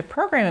reactive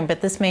programming,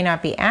 but this may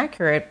not be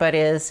accurate, but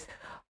is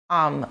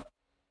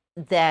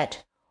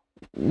that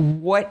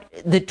what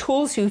the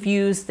tools you've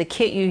used, the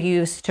kit you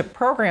use to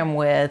program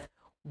with,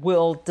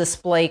 will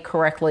display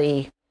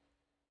correctly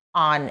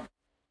on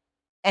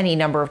any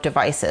number of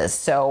devices.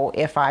 So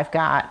if I've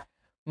got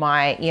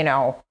my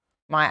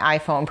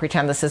iPhone,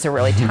 pretend this is a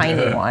really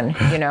tiny one,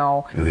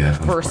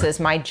 versus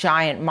my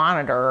giant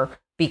monitor,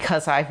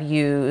 because I've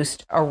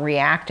used a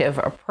reactive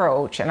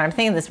approach. And I'm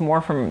thinking this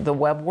more from the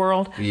web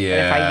world.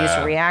 Yeah. If I use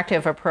a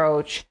reactive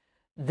approach,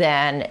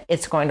 then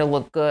it's going to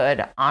look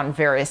good on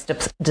various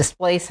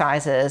display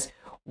sizes,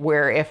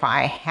 where if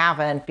I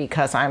haven't,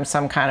 because I'm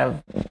some kind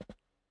of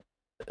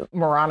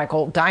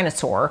moronical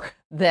dinosaur,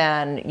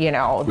 then,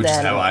 no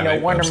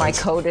wonder my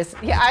code is,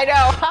 I know,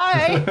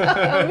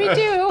 hi, me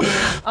too.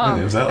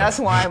 That's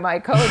why my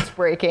code's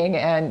breaking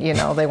and,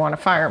 they want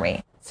to fire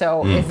me.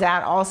 So is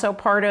that also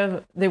part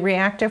of the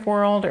reactive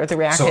world or the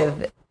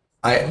reactive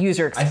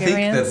user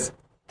experience?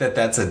 I think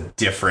that's a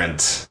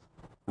different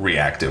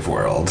reactive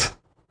world.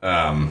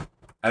 I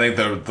think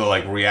the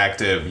like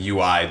reactive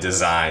UI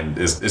design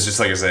is just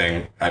like you're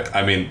saying.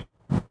 I mean,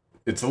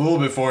 it's a little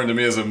bit foreign to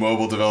me as a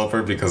mobile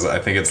developer, because I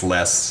think it's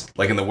less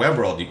like in the web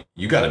world.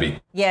 You got to be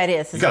it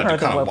is. You got to do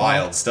kind of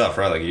wild stuff,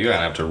 right? Like you gotta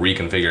have to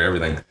reconfigure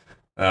everything.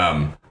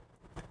 But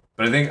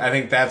I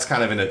think that's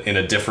kind of in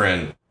a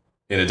different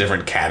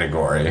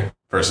category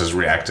versus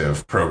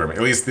reactive programming.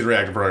 At least the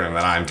reactive programming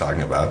that I'm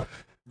talking about.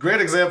 Great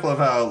example of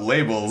how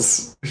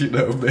labels,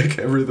 make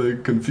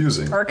everything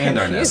confusing and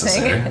are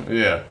necessary.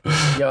 Yeah.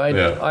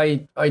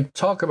 I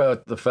talk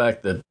about the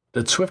fact that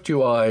Swift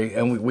UI,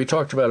 and we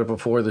talked about it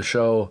before the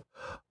show,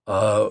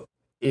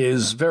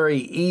 is very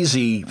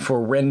easy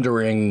for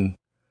rendering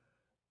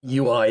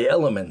UI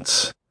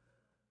elements,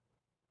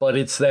 but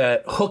it's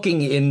that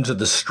hooking into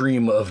the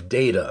stream of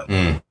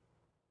data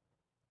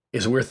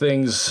is where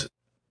things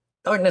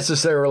aren't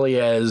necessarily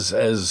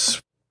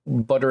as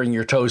buttering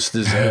your toast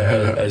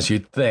as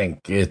you'd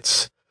think.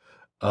 It's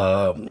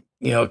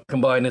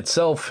Combine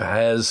itself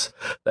has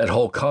that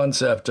whole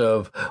concept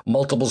of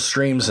multiple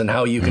streams and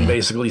how you can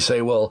basically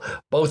say, well,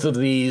 both of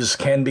these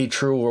can be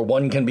true or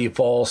one can be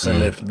false,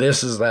 and if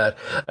this is that,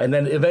 and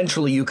then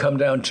eventually you come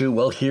down to,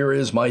 well, here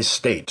is my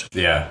state.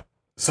 Yeah.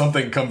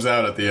 Something comes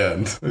out at the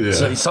end. Yeah.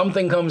 So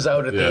something comes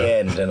out at the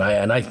end, and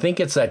I think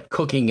it's that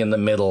cooking in the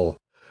middle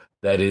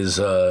that is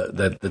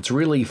that's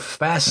really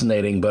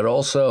fascinating, but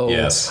also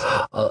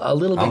a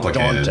little bit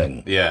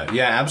daunting. Yeah,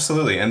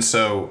 absolutely. And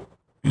so,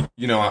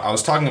 I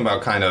was talking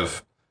about kind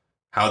of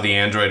how the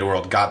Android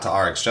world got to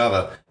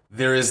RxJava.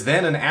 There is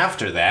then an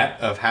after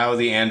that of how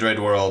the Android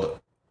world,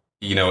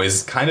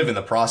 is kind of in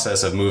the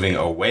process of moving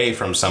away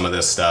from some of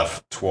this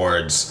stuff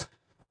towards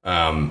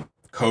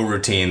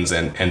coroutines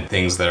and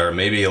things that are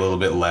maybe a little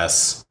bit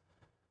less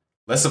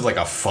of like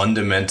a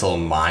fundamental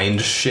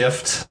mind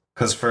shift.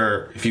 Because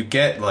if you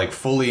get like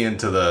fully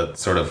into the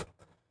sort of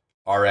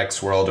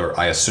RX world, or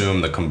I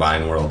assume the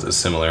combined world is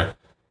similar,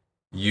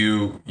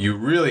 you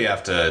really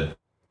have to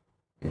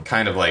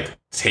kind of like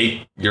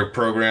take your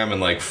program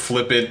and like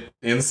flip it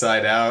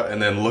inside out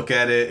and then look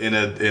at it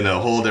in a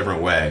whole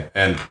different way.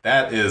 And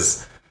that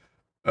is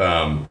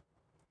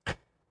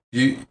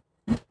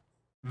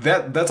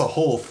that's a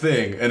whole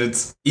thing. And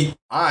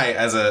I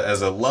as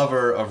a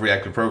lover of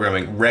reactive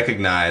programming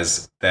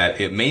recognize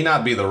that it may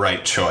not be the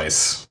right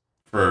choice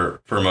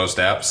for most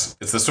apps.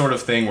 It's the sort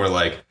of thing where,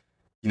 like,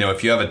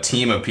 if you have a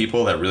team of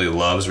people that really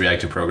loves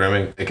reactive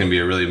programming, it can be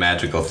a really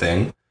magical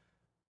thing.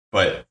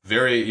 But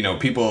there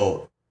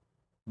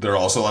are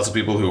also lots of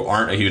people who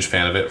aren't a huge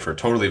fan of it for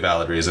totally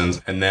valid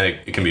reasons, and then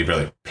it can be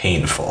really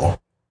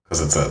painful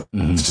because it's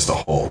just a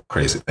whole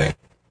crazy thing.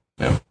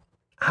 Yeah.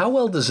 How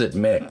well does it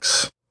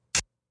mix?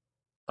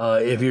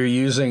 If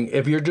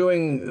you're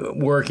doing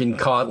work in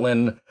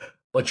Kotlin,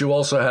 but you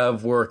also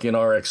have work in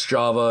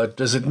RxJava,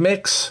 does it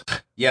mix?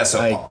 Yeah,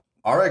 so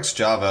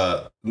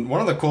RxJava,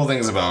 one of the cool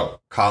things about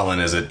Kotlin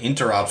is it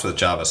interops with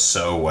Java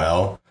so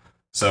well.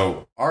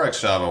 So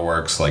RxJava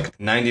works like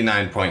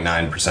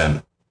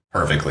 99.9%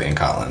 perfectly in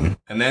Kotlin.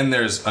 And then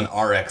there's an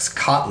Rx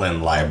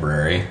Kotlin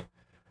library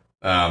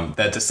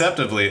that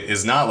deceptively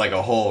is not like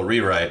a whole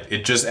rewrite.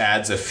 It just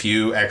adds a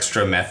few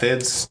extra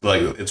methods.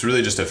 Like, it's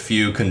really just a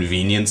few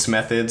convenience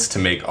methods to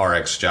make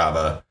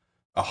RxJava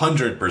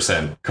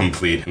 100%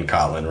 complete in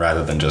Kotlin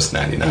rather than just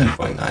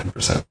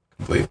 99.9%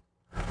 complete.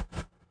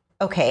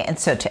 Okay, and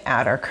so to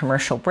add our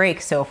commercial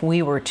break, so if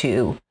we were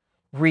to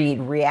read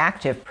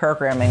reactive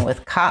programming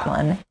with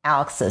Kotlin,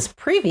 Alex's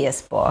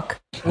previous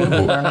book, we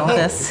will learn all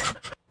this.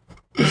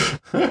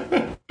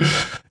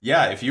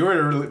 Yeah, if you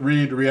were to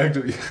read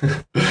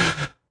reactive,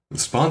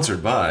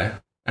 sponsored by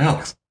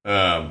Alex.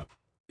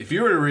 If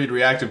you were to read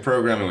reactive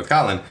programming with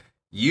Kotlin,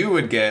 you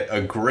would get a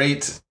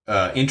great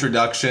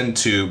introduction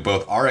to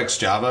both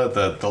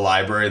RxJava, the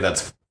library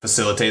that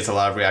facilitates a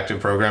lot of reactive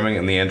programming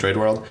in the Android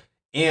world,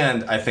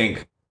 and I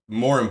think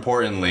more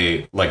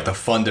importantly, like the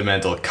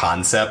fundamental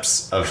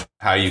concepts of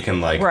how you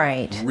can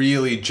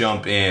really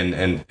jump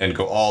in and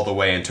go all the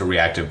way into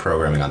reactive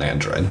programming on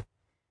Android.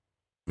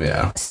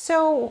 Yeah.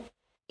 So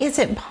is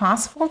it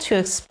possible to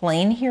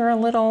explain here a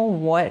little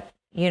what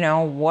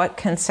what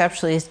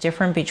conceptually is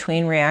different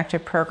between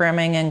reactive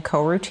programming and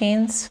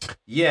coroutines?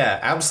 Yeah,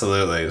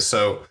 absolutely.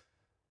 So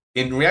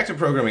in reactive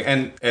programming,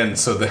 and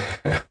so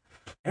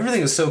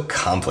everything is so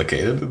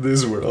complicated in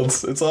these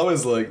worlds. It's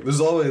always like, there's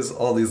always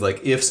all these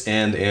like ifs,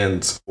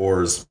 ands,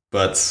 ors,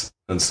 buts,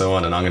 and so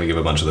on. And I'm going to give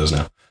a bunch of those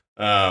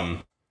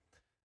now.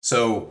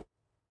 So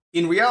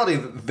in reality,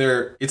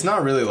 it's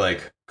not really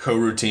like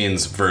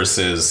coroutines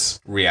versus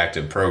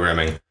reactive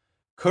programming.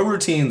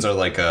 Coroutines are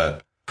like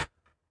a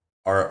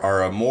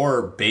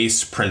more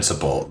base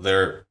principle.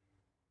 They're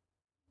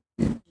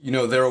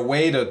a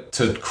way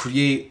to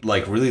create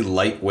like really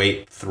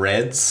lightweight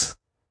threads,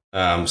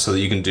 so that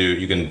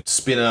you can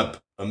spin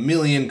up a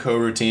million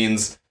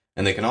coroutines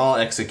and they can all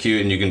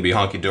execute and you can be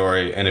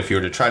honky-dory. And if you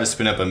were to try to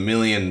spin up a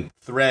million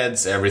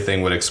threads,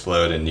 everything would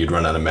explode and you'd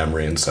run out of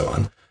memory and so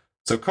on.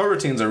 So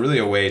coroutines are really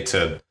a way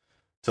to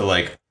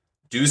like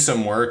do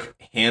some work,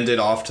 hand it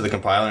off to the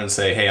compiler and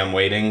say, hey, I'm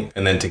waiting,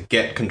 and then to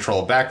get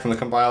control back from the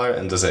compiler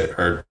and to say,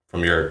 or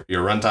from your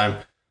runtime,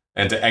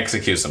 and to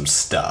execute some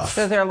stuff.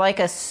 So they're like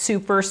a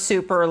super,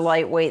 super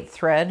lightweight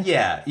thread?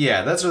 Yeah,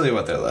 that's really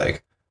what they're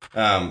like.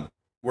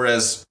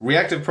 Whereas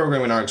reactive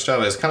programming in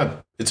RxJava is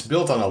it's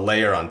built on a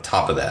layer on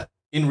top of that.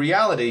 In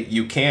reality,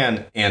 you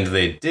can, and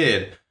they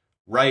did,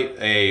 write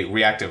a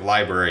reactive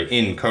library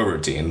in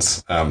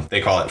coroutines.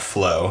 They call it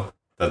Flow.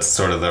 That's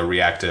sort of the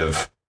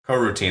reactive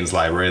coroutines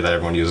library that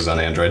everyone uses on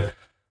Android.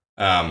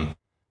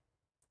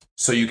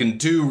 So you can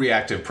do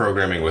reactive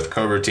programming with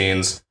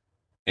coroutines,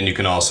 and you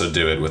can also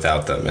do it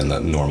without them in the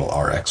normal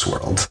Rx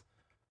world.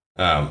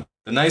 The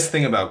nice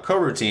thing about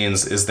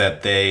coroutines is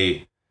that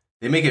they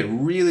make it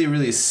really,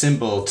 really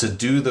simple to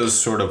do those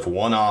sort of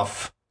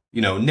one-off,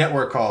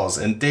 network calls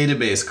and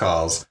database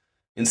calls,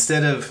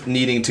 instead of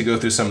needing to go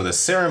through some of the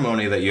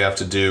ceremony that you have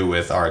to do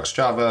with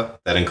RxJava.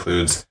 That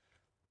includes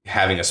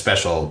having a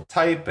special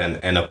type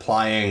and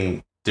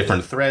applying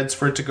different threads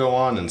for it to go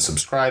on and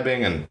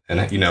subscribing. And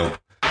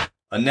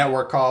a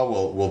network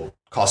call will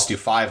cost you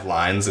 5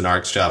 lines in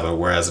RxJava,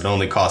 whereas it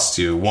only costs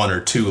you 1 or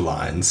 2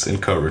 lines in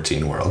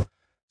coroutine world.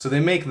 So they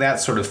make that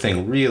sort of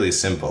thing really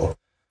simple.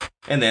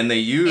 And then they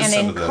use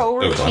some of the... And in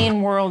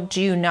coroutine world,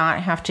 do you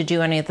not have to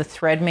do any of the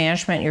thread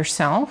management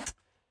yourself?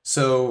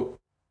 So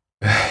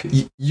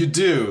you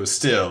do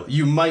still.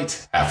 You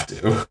might have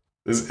to,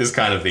 is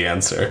kind of the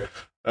answer.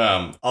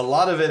 A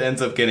lot of it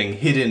ends up getting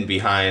hidden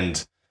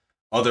behind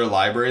other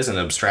libraries and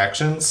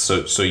abstractions.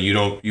 So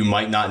you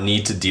might not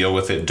need to deal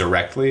with it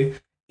directly.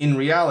 In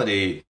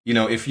reality,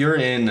 if you're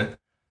in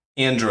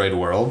Android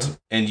world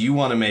and you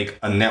want to make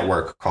a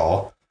network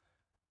call,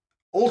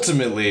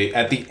 ultimately,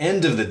 at the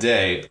end of the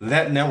day,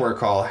 that network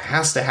call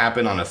has to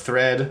happen on a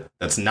thread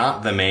that's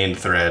not the main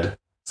thread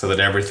so that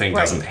everything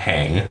doesn't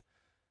hang.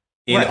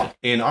 In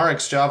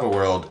RxJava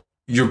world,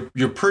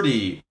 you're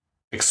pretty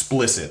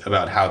explicit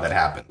about how that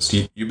happens.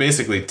 You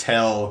basically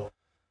tell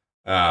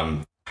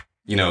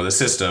the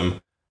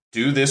system,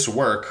 do this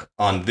work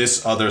on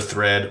this other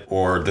thread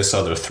or this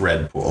other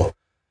thread pool.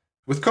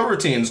 With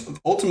coroutines,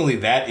 ultimately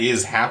that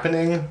is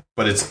happening,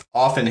 but it's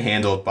often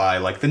handled by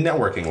like the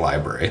networking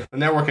library. The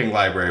networking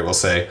library will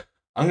say,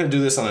 I'm going to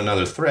do this on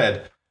another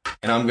thread,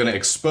 and I'm going to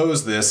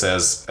expose this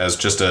as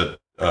just a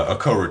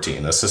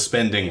coroutine, a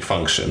suspending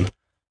function.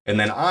 And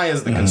then I,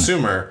 as the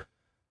consumer,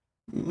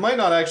 might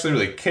not actually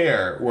really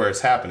care where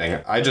it's happening.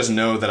 I just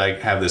know that I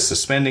have this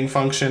suspending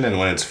function, and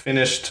when it's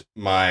finished,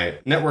 my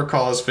network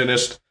call is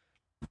finished,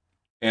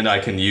 and I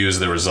can use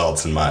the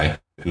results in my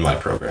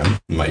program,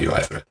 in my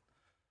UI thread.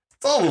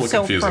 It's all a little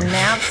confusing. So from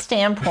that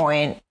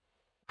standpoint,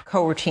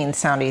 coroutines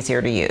sound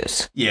easier to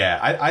use. Yeah,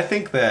 I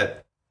think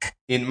that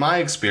in my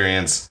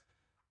experience,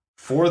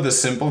 for the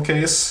simple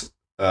case,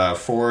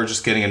 for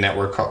just getting a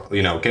network call,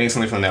 getting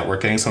something from the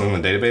network, getting something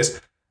from the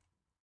database,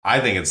 I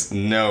think it's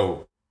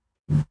no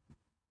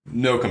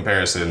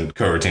comparison.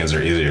 Coroutines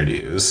are easier to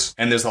use.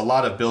 And there's a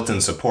lot of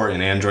built-in support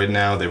in Android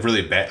now. They've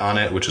really bet on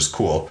it, which is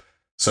cool.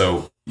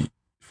 So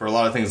for a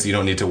lot of things, you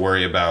don't need to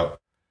worry about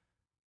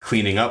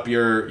cleaning up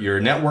your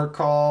network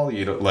call.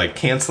 You don't like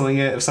canceling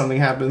it if something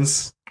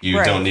happens.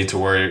 You don't need to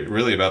worry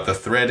really about the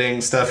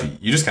threading stuff.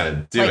 You just kind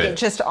of do it. It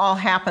just all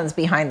happens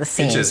behind the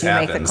scenes. It just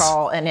happens. Make the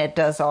call and it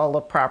does all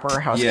the proper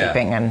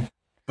housekeeping. Yeah.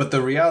 But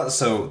the reality,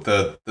 so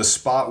the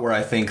spot where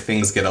I think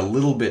things get a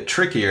little bit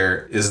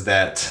trickier is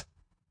that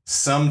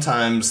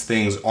sometimes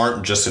things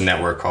aren't just a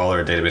network call or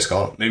a database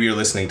call. Maybe you're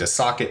listening to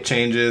socket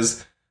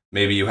changes.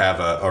 Maybe you have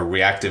a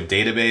reactive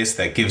database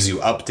that gives you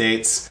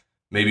updates.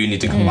 Maybe you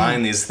need to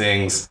combine these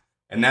things.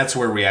 And that's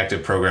where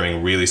reactive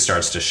programming really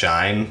starts to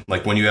shine.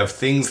 Like when you have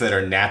things that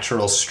are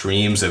natural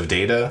streams of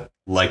data,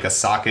 like a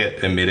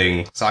socket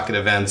emitting socket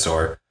events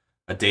or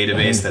a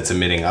database that's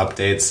emitting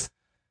updates,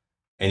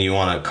 and you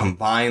want to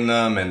combine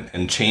them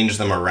and change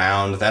them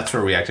around, that's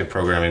where reactive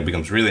programming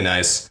becomes really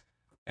nice.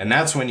 And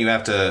that's when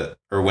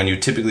when you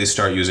typically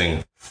start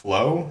using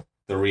Flow,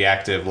 the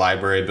reactive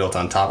library built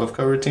on top of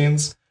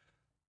coroutines.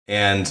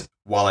 And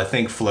while I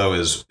think Flow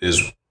is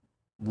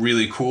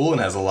really cool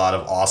and has a lot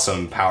of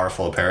awesome,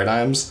 powerful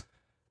paradigms,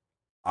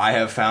 I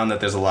have found that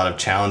there's a lot of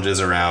challenges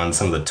around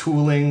some of the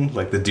tooling,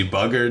 like the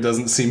debugger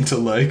doesn't seem to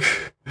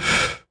like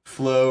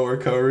flow or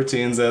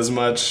coroutines as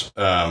much.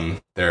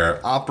 There are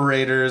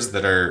operators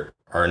that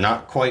are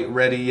not quite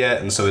ready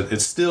yet, and so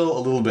it's still a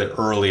little bit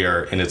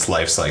earlier in its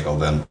life cycle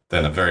than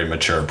a very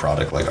mature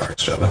product like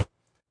ArcJava.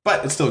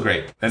 But it's still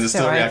great, and it's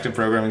still reactive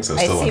programming, so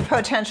it's still wonderful.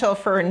 Potential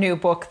for a new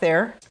book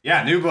there.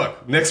 Yeah, new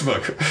book, next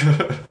book.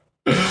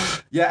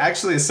 Yeah,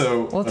 actually,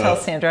 so... We'll tell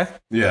Sandra.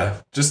 Yeah,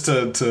 just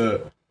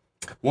to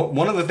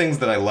one of the things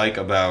that I like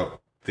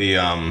about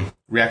the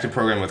reactive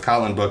programming with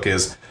Kotlin book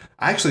is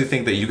I actually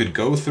think that you could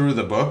go through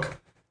the book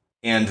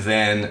and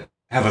then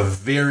have a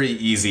very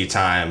easy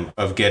time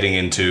of getting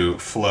into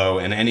Flow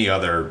and any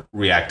other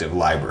reactive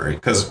library.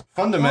 Because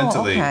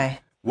fundamentally,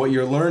 what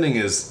you're learning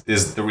is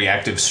the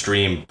reactive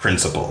stream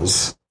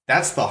principles.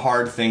 That's the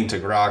hard thing to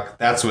grok.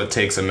 That's what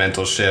takes a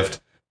mental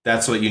shift.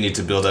 That's what you need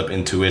to build up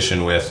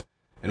intuition with.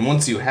 And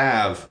once you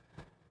have,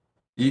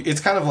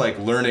 it's kind of like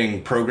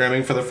learning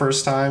programming for the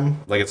first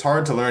time. Like, it's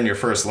hard to learn your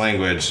first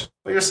language,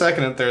 but your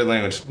second and third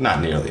language,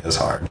 not nearly as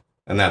hard.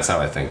 And that's how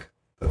I think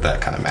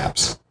that kind of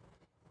maps.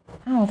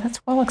 Oh,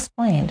 that's well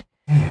explained.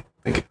 Thank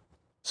you.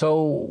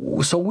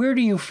 So where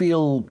do you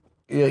feel,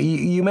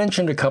 you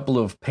mentioned a couple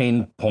of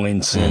pain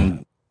points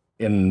in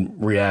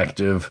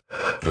reactive.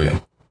 Oh, yeah.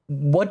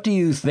 What do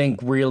you think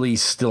really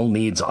still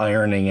needs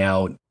ironing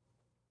out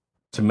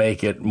to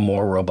make it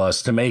more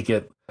robust, to make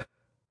it,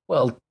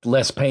 well,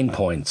 less pain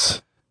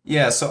points?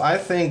 Yeah, so I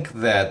think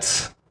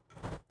that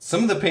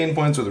some of the pain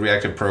points with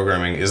reactive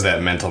programming is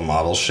that mental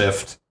model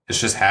shift. It's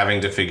just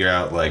having to figure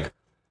out, like,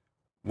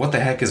 what the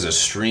heck is a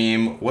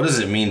stream? What does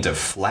it mean to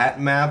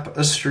flat map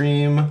a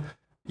stream?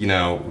 You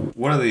know,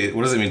 what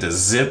does it mean to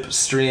zip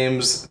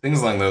streams?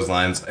 Things along those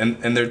lines.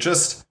 And they're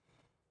just,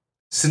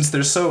 since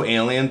they're so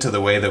alien to the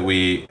way that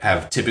we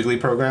have typically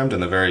programmed, in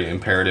the very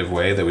imperative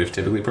way that we've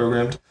typically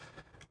programmed,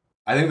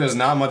 I think there's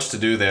not much to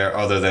do there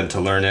other than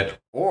to learn it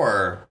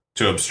or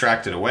to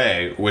abstract it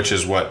away, which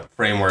is what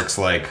frameworks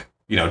like,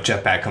 you know,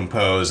 Jetpack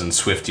Compose and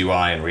Swift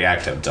UI and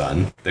React have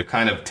done. They've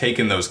kind of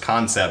taken those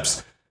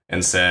concepts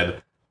and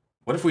said,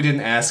 what if we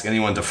didn't ask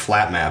anyone to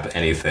flat map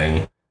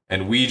anything,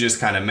 and we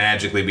just kind of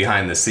magically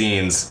behind the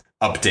scenes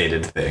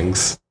updated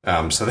things?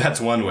 So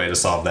that's one way to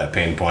solve that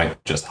pain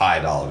point, just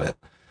hide all of it.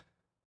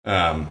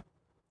 And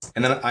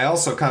then I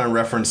also kind of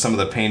referenced some of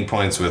the pain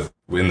points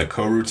in the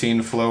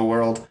coroutine flow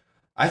world.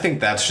 I think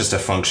that's just a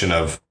function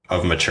of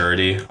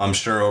maturity. I'm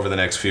sure over the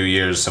next few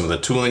years, some of the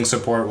tooling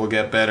support will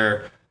get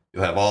better.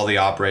 You'll have all the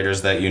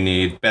operators that you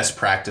need. Best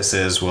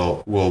practices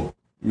will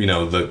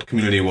the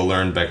community will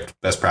learn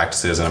best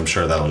practices, and I'm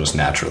sure that'll just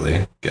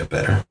naturally get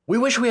better. We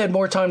wish we had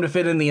more time to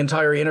fit in the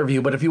entire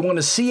interview, but if you want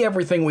to see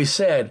everything we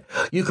said,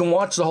 you can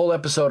watch the whole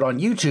episode on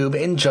YouTube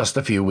in just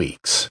a few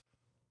weeks.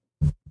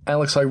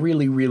 Alex, I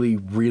really, really,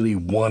 really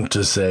want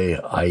to say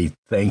I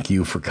thank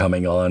you for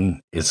coming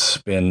on. It's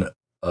been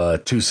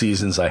 2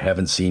 seasons I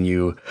haven't seen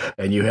you,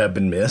 and you have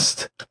been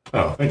missed.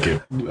 Oh, thank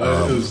you. It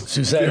was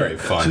very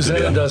fun.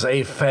 Susanna does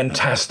a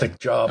fantastic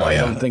job. I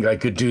don't think I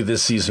could do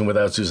this season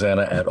without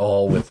Susanna at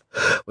all, with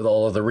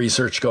all of the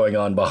research going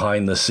on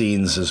behind the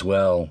scenes as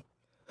well.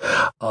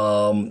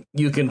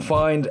 You can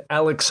find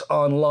Alex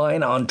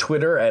online on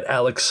Twitter at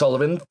Alex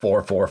Sullivan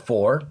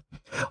 444.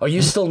 Are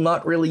you still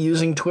not really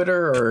using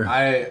Twitter? Or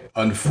I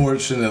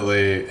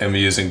unfortunately am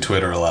using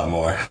Twitter a lot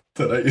more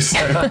than I used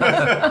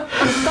to.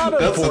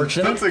 Not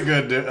unfortunate. That's a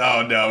good.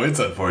 Oh no, it's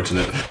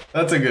unfortunate.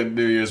 That's a good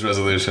New Year's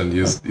resolution.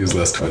 Use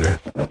less Twitter.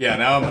 Yeah,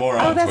 now I'm more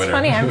on Twitter. Oh, that's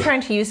funny. I'm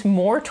trying to use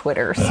more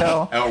Twitter.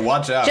 So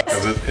watch out,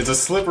 because it's a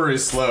slippery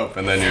slope,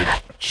 and then you're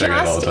checking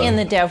it all the time. Just in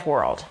the dev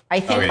world,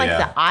 I think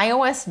the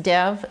iOS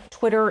dev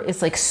Twitter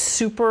is like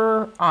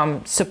super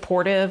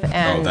supportive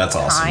and that's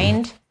awesome.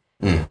 Kind.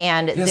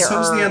 And there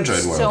are the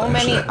so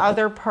many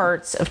other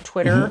parts of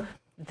Twitter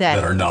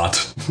that are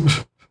not.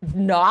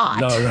 No,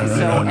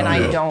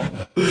 I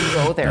don't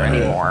go there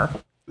anymore.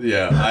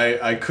 Yeah,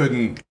 I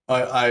couldn't.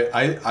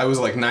 I was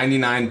like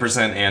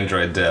 99%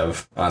 Android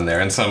dev on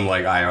there, and some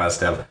like iOS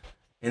dev,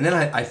 and then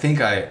I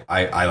think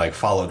I like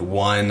followed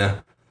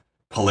one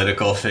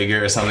political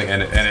figure or something,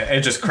 and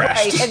it just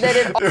crashed. Right, and then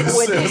it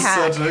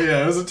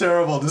was a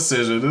terrible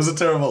decision. It was a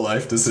terrible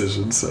life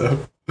decision.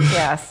 So.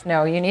 Yes,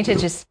 no, you need to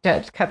just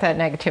cut that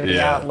negativity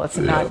out. Let's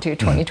not do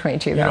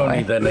 2022 that way. You don't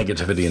need that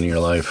negativity in your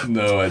life.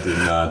 No, I did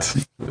not.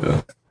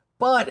 Yeah.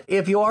 But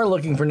if you are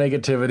looking for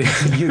negativity,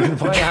 you can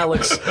find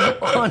Alex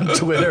on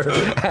Twitter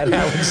at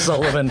Alex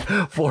Sullivan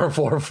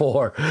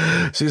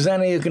 444.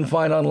 Susanna, you can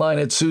find online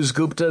at Suz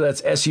Gupta.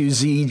 That's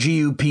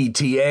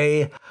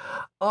SUZGUPTA.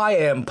 I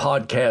am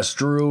Podcast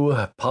Drew,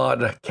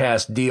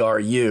 Podcast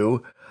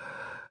DRU.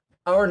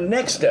 Our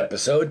next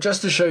episode,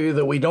 just to show you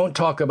that we don't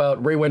talk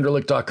about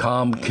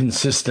RayWenderlich.com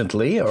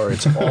consistently, or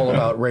it's all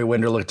about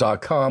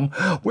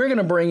RayWenderlich.com, we're going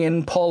to bring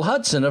in Paul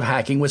Hudson of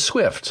Hacking with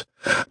Swift.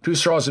 Two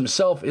Straws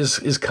himself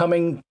is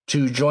coming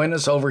to join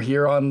us over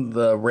here on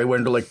the Ray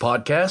Wenderlich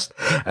podcast,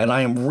 and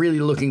I am really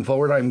looking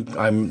forward. I'm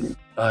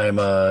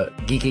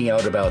geeking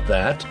out about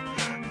that.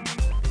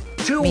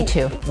 Me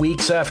too.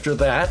 Weeks after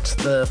that,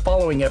 the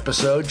following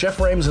episode, Jeff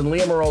Rames and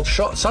Liam Earl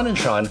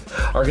Sonnenschein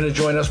are going to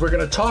join us. We're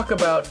going to talk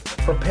about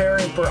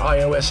preparing for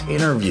iOS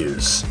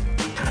interviews.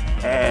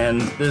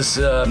 And this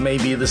may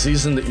be the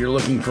season that you're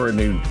looking for a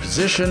new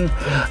position.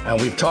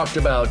 And we've talked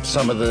about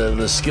some of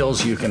the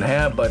skills you can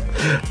have, but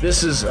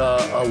this is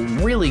a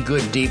really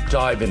good deep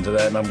dive into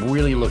that, and I'm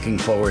really looking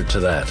forward to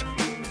that.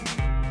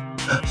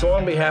 So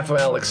on behalf of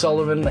Alex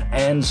Sullivan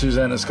and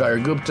Susanna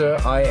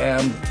Skyer-Gupta, I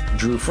am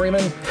Drew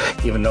Freeman,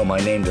 even though my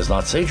name does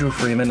not say Drew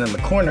Freeman in the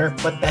corner,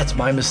 but that's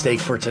my mistake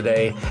for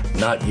today,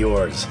 not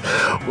yours.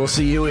 We'll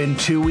see you in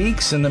 2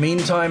 weeks. In the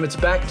meantime, it's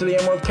back to the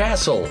Emerald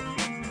Castle.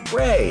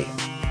 Ray,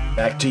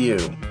 back to you.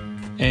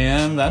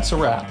 And that's a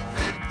wrap.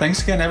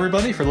 Thanks again,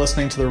 everybody, for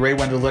listening to the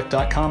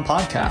RayWenderlich.com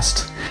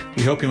podcast.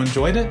 We hope you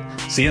enjoyed it.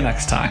 See you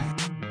next time.